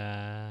be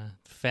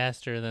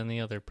faster than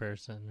the other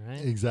person,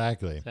 right?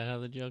 Exactly. Is that how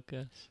the joke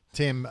goes?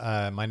 Tim,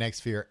 my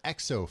next fear,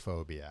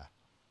 exophobia.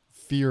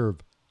 Fear of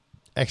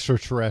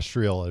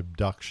extraterrestrial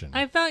abduction.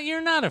 I thought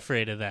you're not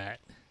afraid of that.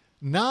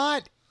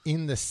 Not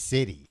in the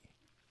city,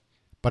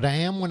 but I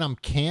am when I'm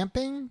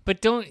camping.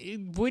 But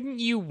wouldn't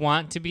you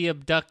want to be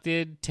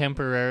abducted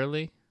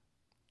temporarily?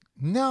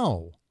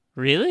 No.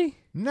 Really?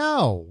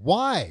 No.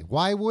 Why?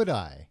 Why would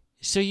I?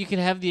 So you could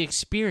have the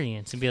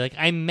experience and be like,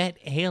 I met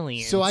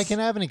aliens. So I can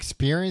have an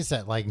experience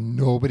that like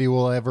nobody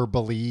will ever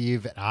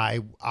believe.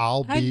 I'd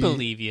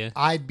believe you.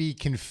 I'd be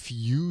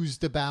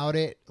confused about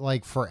it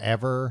like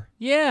forever.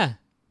 Yeah.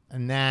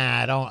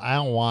 Nah, I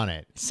don't want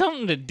it.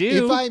 Something to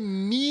do. If I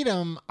meet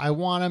them, I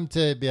want them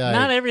to be like...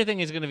 Not everything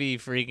is going to be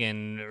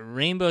freaking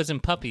rainbows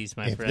and puppies,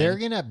 my friend. If they're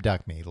going to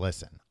abduct me,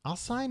 listen, I'll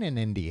sign an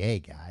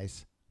NDA,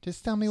 guys.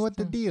 Just tell me what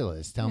the deal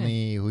is. Tell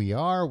me who you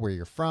are, where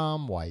you're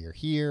from, why you're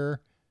here.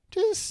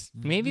 Just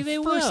maybe they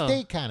first will.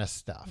 date kind of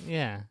stuff.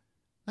 Yeah.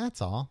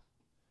 That's all.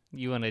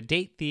 You want to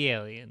date the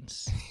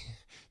aliens.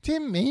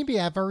 Tim, maybe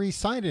I've already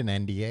signed an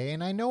NDA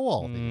and I know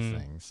all these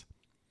things.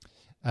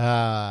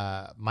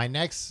 My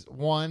next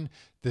one,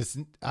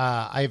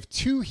 I have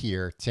two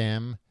here,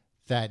 Tim,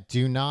 that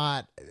do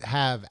not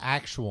have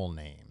actual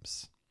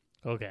names.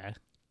 Okay.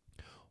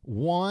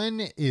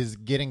 One is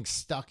getting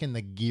stuck in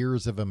the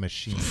gears of a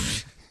machine.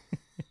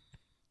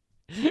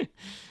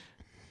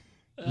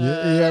 You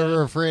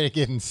ever afraid of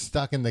getting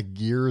stuck in the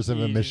gears of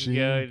a machine?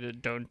 Yeah.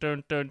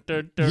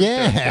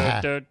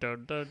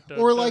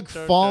 Or like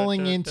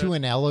falling into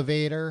an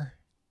elevator.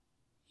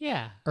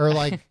 Yeah. Or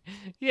like...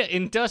 yeah,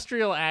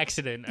 industrial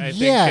accident, I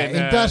think. Yeah,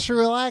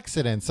 industrial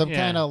accident. Some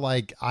kind of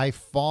like, I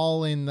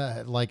fall in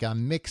the like a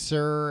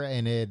mixer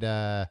and it,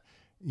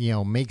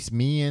 makes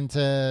me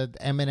into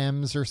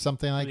M&Ms or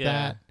something like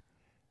that.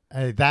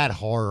 That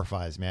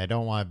horrifies me. I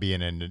don't want to be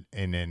in an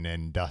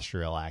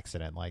industrial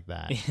accident like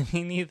that.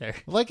 Me neither.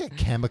 Like a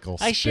chemical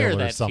spill I share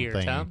that or something.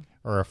 Fear, Tom.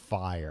 Or a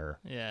fire.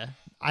 Yeah.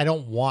 I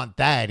don't want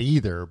that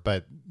either,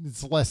 but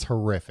it's less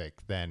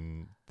horrific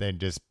than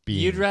just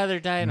being You'd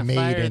rather die in a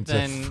fire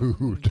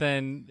food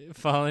than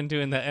fall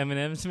into the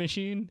M&M's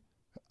machine?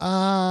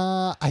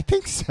 I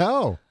think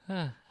so.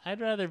 I'd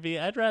rather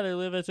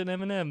live as an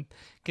M&M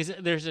because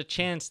there's a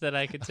chance that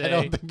I could say. I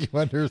don't think you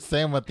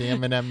understand what the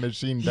M&M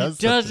machine does.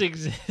 It does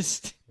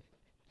exist.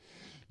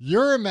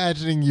 You're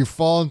imagining you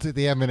fall into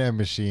the M&M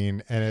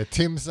machine and a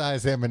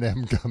Tim-size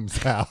M&M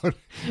comes out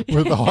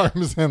with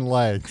arms and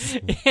legs.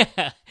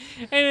 Yeah,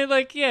 and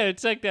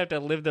it's like I have to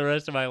live the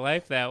rest of my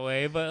life that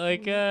way. But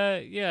like,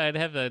 I'd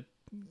have the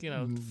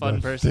fun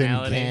the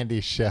personality, thin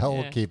candy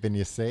shell keeping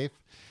you safe.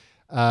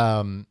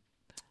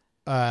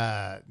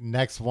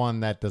 Next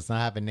one that does not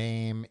have a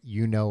name.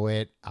 You know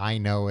it. I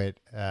know it.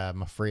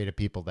 I'm afraid of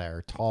people that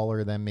are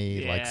taller than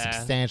me, like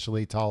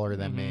substantially taller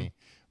than me,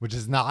 which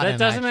is not that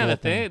doesn't have a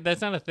thing. That's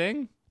not a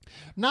thing.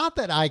 Not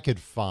that I could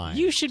find.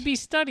 You should be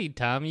studied,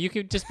 Tom. You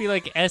could just be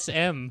like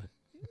SM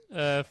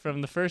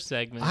from the first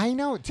segment. I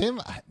know, Tim.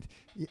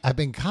 I've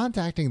been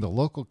contacting the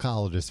local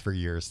colleges for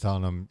years,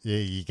 telling them,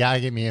 you got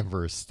to get me in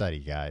for a study,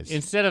 guys.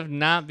 Instead of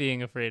not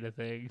being afraid of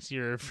things,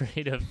 you're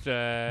afraid of...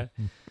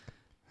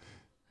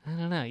 I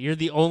don't know. You're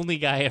the only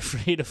guy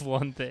afraid of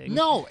one thing.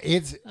 No,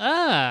 it's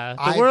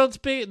the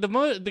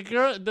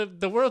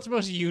world's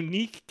most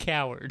unique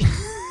coward.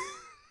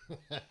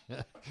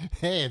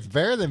 Hey, it's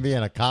better than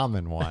being a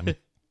common one.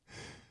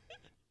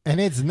 And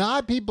it's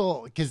not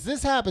people, because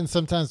this happens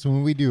sometimes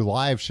when we do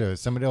live shows.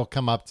 Somebody will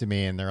come up to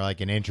me and they're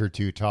like an inch or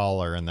two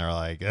taller, and they're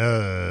like,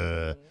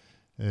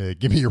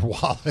 give me your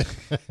wallet.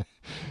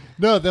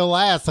 No, they'll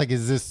ask, like,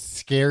 does this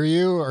scare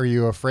you? Are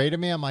you afraid of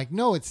me? I'm like,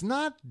 no, it's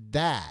not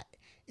that.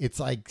 It's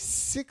like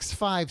 6'5",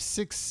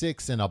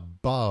 6'6", and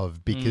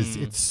above, because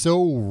it's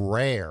so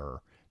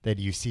rare that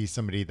you see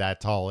somebody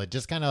that tall. It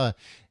just kind of,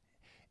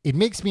 it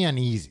makes me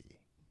uneasy.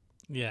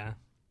 Yeah.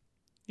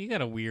 You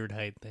got a weird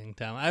height thing,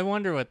 Tom. I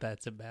wonder what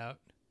that's about.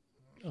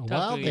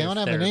 Well, they don't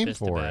have a name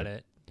for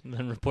it. And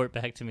then report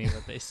back to me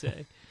what they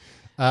say.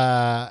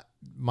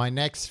 My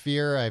next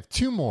fear, I have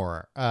two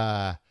more.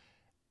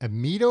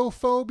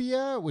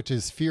 Emetophobia, which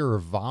is fear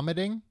of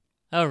vomiting.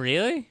 Oh,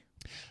 really?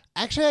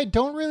 Actually, I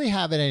don't really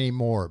have it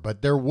anymore,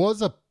 but there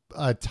was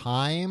a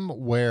time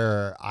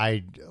where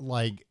I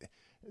like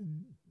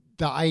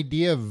the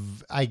idea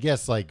of, I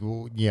guess, like,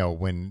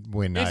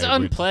 when it's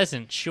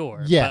unpleasant,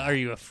 sure. Yeah. But are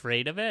you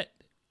afraid of it?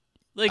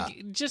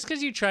 Like, just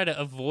because you try to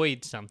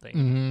avoid something.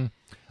 Mm-hmm.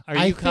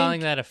 Are you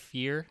calling that a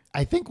fear?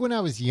 I think when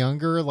I was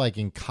younger, like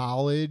in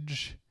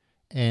college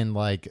and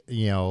like, a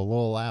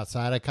little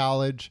outside of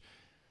college,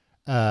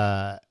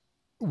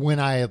 when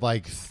I had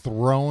like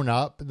thrown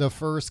up the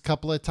first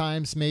couple of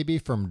times, maybe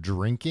from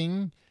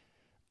drinking,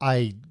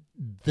 it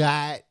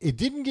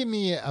didn't give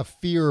me a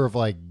fear of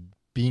like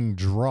being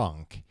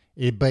drunk,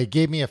 but it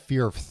gave me a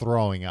fear of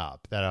throwing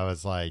up, that I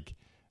was like,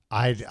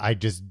 I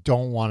just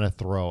don't want to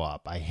throw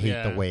up. I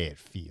hate the way it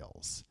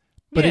feels.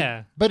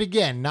 But but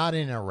again, not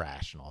an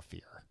irrational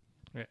fear.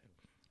 Right.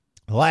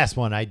 The last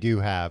one I do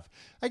have,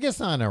 I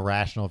guess not an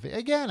irrational fear.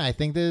 Again, I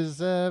think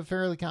this is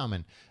fairly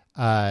common.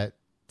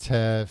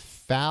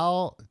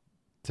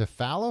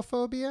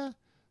 Tephalophobia?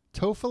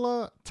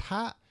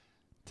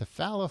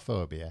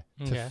 Tephalophobia.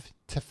 Okay.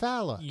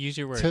 Use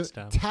your words,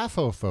 Tom.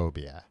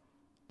 Taphophobia.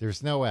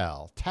 There's no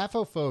L.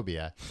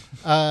 Taphophobia.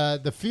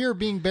 The fear of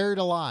being buried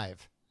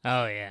alive.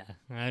 Oh, yeah.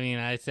 I mean,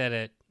 I said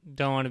it.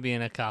 Don't want to be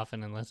in a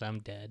coffin unless I'm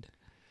dead.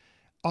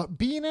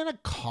 Being in a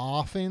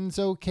coffin's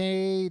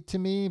okay to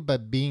me,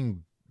 but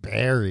being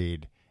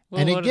buried. Well,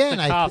 and what again, if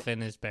the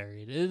coffin is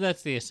buried?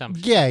 That's the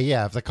assumption.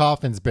 Yeah. If the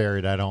coffin's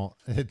buried,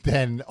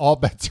 then all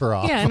bets are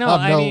off. Yeah, no,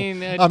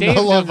 Dave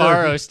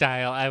Navarro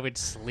style, I would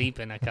sleep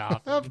in a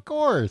coffin. Of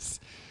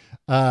course.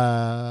 You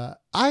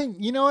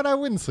know what? I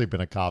wouldn't sleep in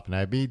a coffin.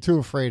 I'd be too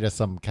afraid of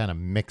some kind of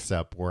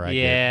mix-up where I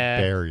get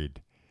buried.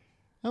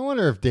 I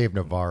wonder if Dave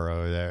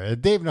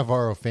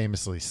Navarro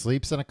famously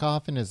sleeps in a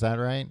coffin. Is that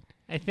right?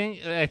 I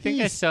think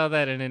I saw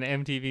that in an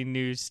MTV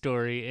News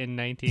story in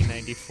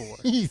 1994.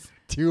 He's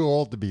too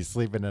old to be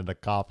sleeping in a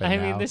coffin now. I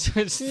mean, this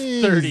was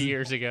 30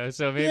 years ago,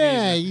 so maybe...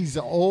 Yeah, he's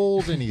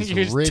old and he's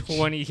rich.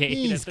 28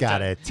 He's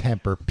got a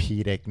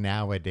Tempur-Pedic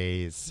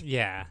nowadays.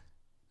 Yeah.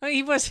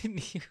 He wasn't...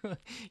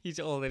 He's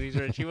old and he's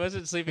rich. He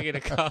wasn't sleeping in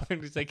a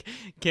coffin. He's like,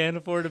 can't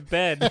afford a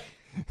bed.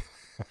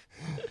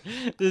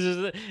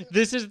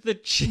 This is the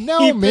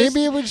cheapest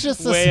maybe it was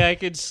just way I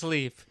could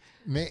sleep.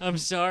 I'm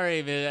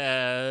sorry,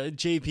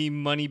 JP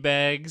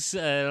Moneybags.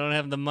 I don't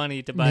have the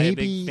money to buy a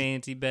big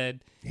fancy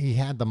bed. He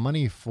had the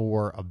money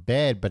for a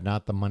bed, but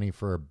not the money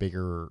for a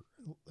bigger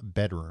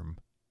bedroom.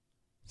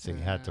 So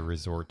he had to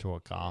resort to a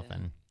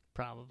coffin. Yeah,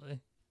 probably.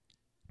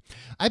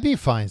 I'd be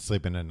fine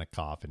sleeping in a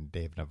coffin,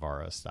 Dave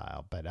Navarro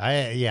style, but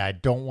I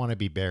don't want to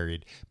be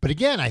buried. But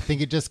again, I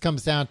think it just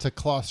comes down to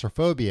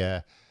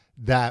claustrophobia,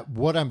 that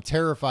what I'm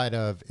terrified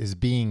of is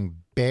being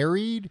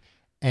buried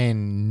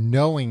and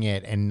knowing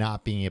it and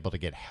not being able to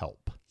get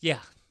help. Yeah.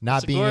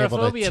 Not being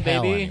able to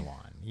tell anyone.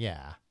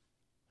 Yeah.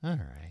 All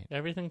right.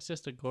 Everything's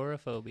just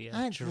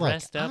agoraphobia.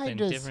 Dressed up in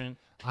different...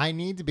 I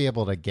need to be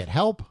able to get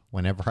help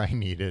whenever I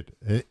need it,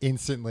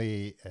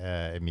 instantly,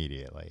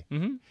 immediately.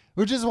 Mm-hmm.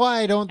 Which is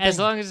why I don't think... As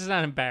long as it's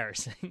not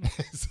embarrassing.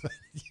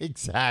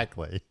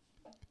 Exactly.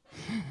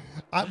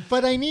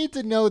 But I need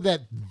to know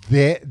that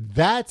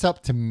that's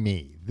up to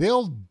me.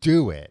 They'll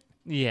do it.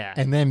 Yeah.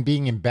 And then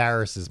being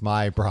embarrassed is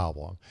my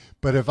problem.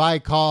 But if I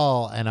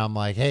call and I'm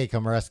like, hey,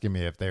 come rescue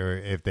me,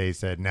 if they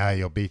said, no,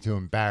 you'll be too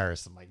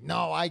embarrassed, I'm like,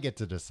 no, I get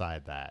to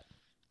decide that.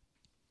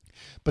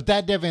 But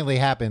that definitely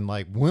happened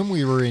like when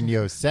we were in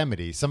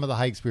Yosemite, some of the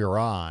hikes we were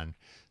on,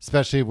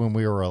 especially when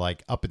we were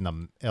like up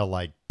in the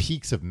like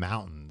peaks of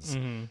mountains,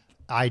 mm-hmm.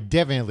 I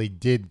definitely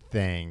did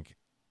think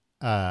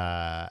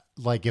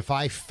like if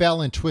I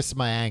fell and twisted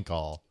my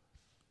ankle,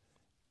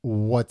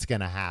 what's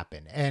going to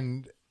happen?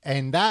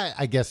 And that,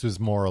 I guess, was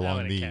more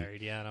along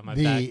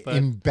the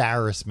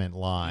embarrassment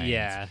line.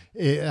 Yeah.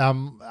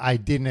 I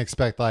didn't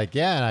expect I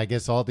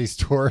guess all these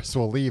tourists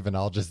will leave and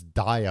I'll just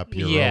die up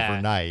here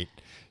overnight.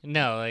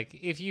 No, like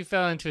if you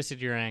fell and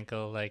twisted your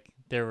ankle, like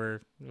there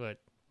were,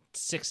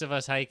 6 of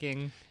us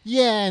hiking?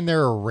 Yeah, and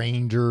there are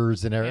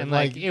rangers and everything. And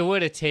like it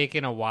would have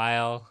taken a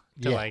while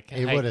to hike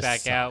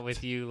back sucked. out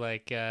with you,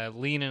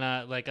 leaning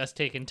on, like us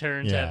taking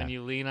turns having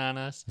you lean on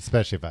us.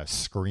 Especially if I was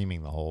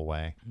screaming the whole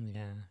way.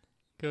 Yeah.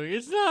 Going,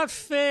 it's not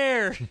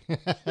fair.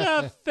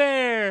 Not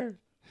fair.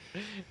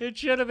 It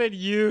should have been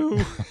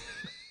you.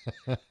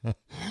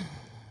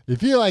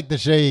 If you like the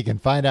show, you can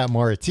find out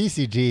more at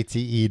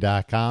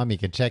tcgte.com. You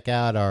can check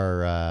out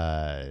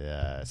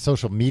our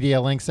social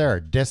media links there, our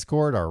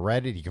Discord, our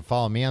Reddit. You can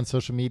follow me on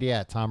social media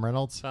at Tom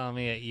Reynolds. Follow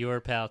me at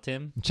Your Pal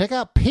Tim. Check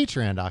out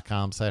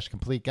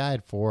patreon.com/complete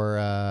guide for,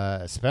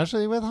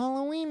 especially with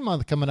Halloween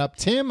month coming up.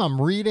 Tim,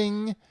 I'm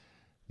reading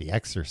The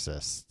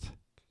Exorcist.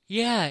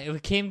 Yeah,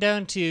 it came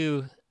down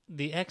to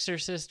The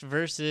Exorcist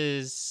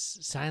versus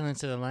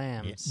Silence of the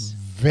Lambs.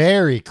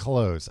 Very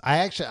close.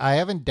 I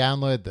haven't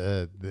downloaded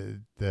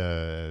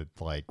the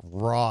like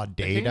raw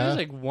data. I think there's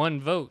like one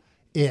vote.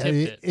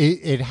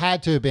 It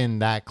had to have been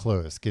that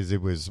close because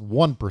it was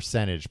 1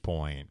 percentage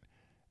point,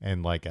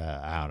 and like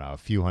I don't know, a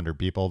few hundred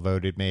people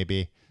voted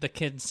maybe. The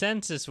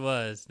consensus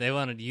was they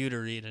wanted you to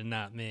read and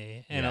not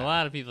me, and a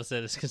lot of people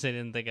said it's because they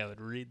didn't think I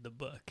would read the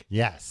book.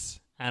 Yes.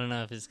 I don't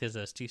know if it's because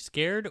I was too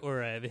scared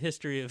or I have a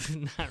history of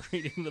not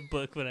reading the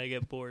book when I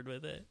get bored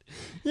with it.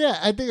 Yeah,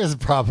 I think it's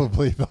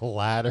probably the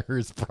latter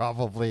is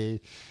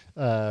probably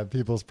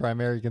people's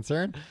primary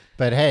concern.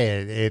 But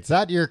hey, it's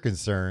not your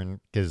concern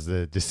because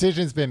the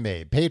decision's been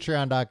made.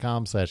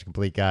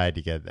 Patreon.com/complete guide.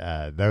 You get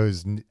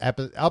those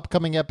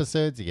upcoming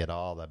episodes. You get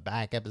all the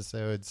back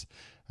episodes.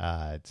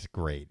 It's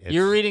great.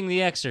 You're reading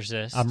The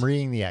Exorcist. I'm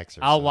reading The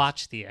Exorcist. I'll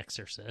watch The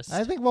Exorcist.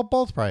 I think we'll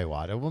both probably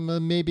watch it. We'll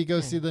maybe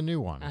go see the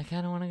new one. I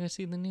kind of want to go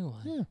see the new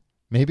one. Yeah.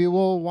 Maybe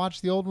we'll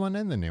watch the old one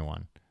and the new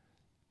one.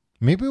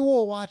 Maybe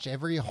we'll watch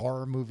every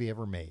horror movie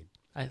ever made.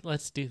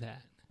 Let's do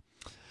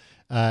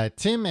that.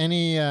 Tim,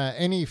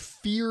 any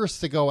fears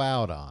to go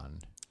out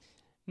on?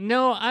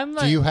 No, I'm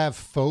like... Do you have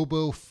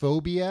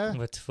phobophobia?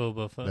 What's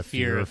phobophobia? The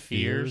fear of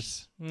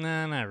fears?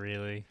 No, not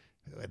really.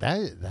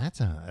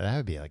 That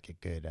would be like a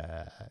good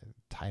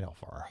title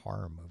for a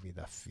horror movie,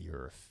 The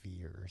Fear of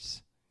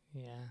Fears.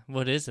 Yeah.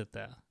 What is it,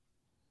 though?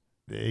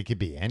 It could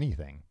be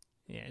anything.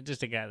 Yeah,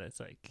 just a guy that's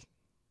like...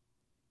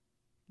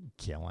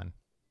 Killing?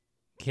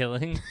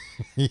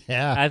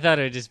 Yeah. I thought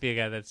it would just be a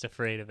guy that's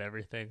afraid of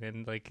everything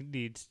and like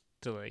needs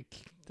to like,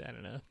 I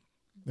don't know.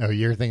 Oh,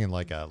 you're thinking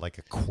like a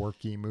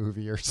quirky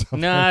movie or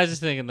something? No, I was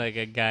just thinking like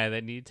a guy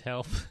that needs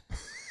help.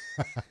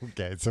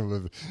 Okay,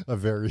 so a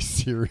very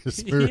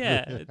serious movie.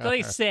 Yeah,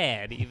 like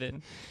sad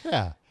even.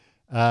 Yeah.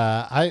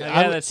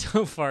 That's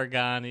so far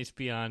gone, he's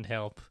beyond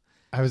help.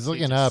 I was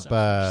looking up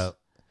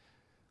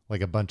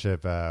like a bunch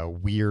of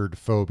weird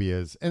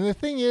phobias. And the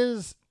thing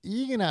is,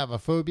 you can have a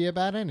phobia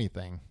about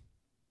anything.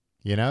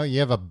 You know, you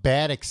have a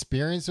bad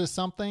experience with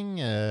something.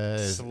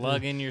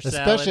 Slug in your salad.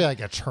 Especially like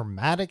a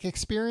traumatic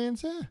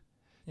experience.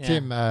 Yeah.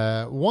 Tim,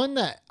 one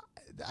that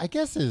I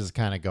guess is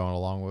kind of going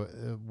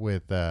along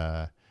with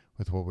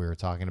what we were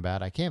talking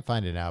about. I can't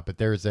find it now, but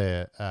there's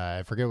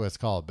I forget what it's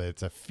called, but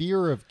it's a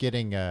fear of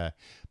getting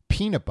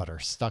peanut butter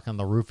stuck on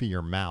the roof of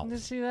your mouth.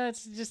 See,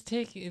 that's just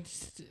taking...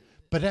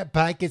 But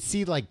I could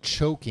see like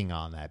choking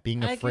on that,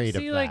 being afraid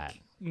of that.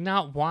 Like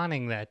not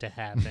wanting that to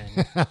happen.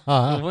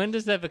 When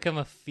does that become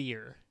a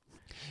fear?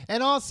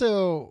 And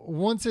also,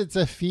 once it's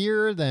a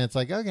fear, then it's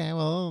like, okay,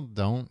 well,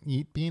 don't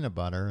eat peanut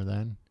butter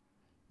then.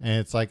 And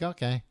it's like,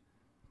 okay,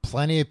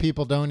 plenty of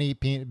people don't eat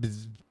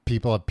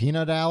people have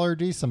peanut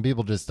allergies. Some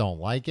people just don't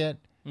like it.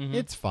 Mm-hmm.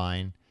 It's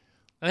fine.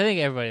 I think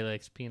everybody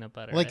likes peanut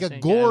butter. Like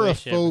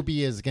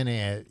agoraphobia is going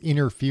to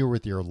interfere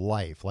with your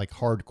life, like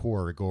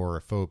hardcore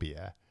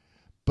agoraphobia.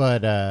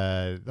 But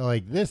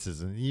like this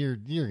isn't. You're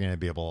going to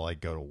be able to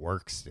like go to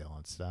work still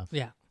and stuff.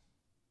 Yeah.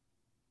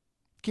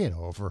 Get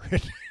over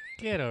it.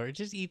 Get over it.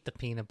 Just eat the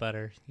peanut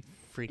butter, you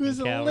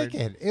freaking coward. Lick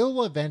it.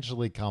 It'll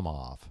eventually come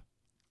off.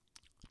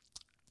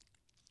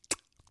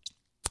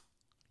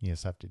 You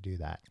just have to do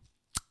that.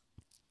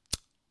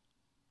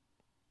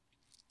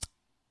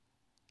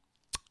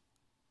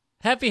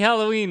 Happy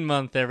Halloween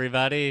month,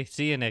 everybody.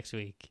 See you next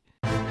week.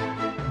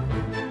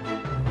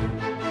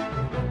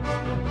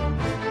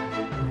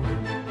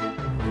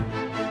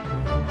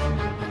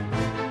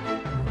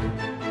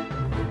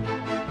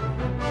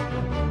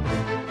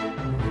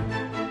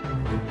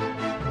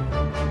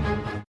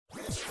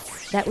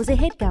 That was a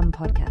HeadGum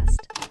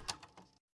podcast.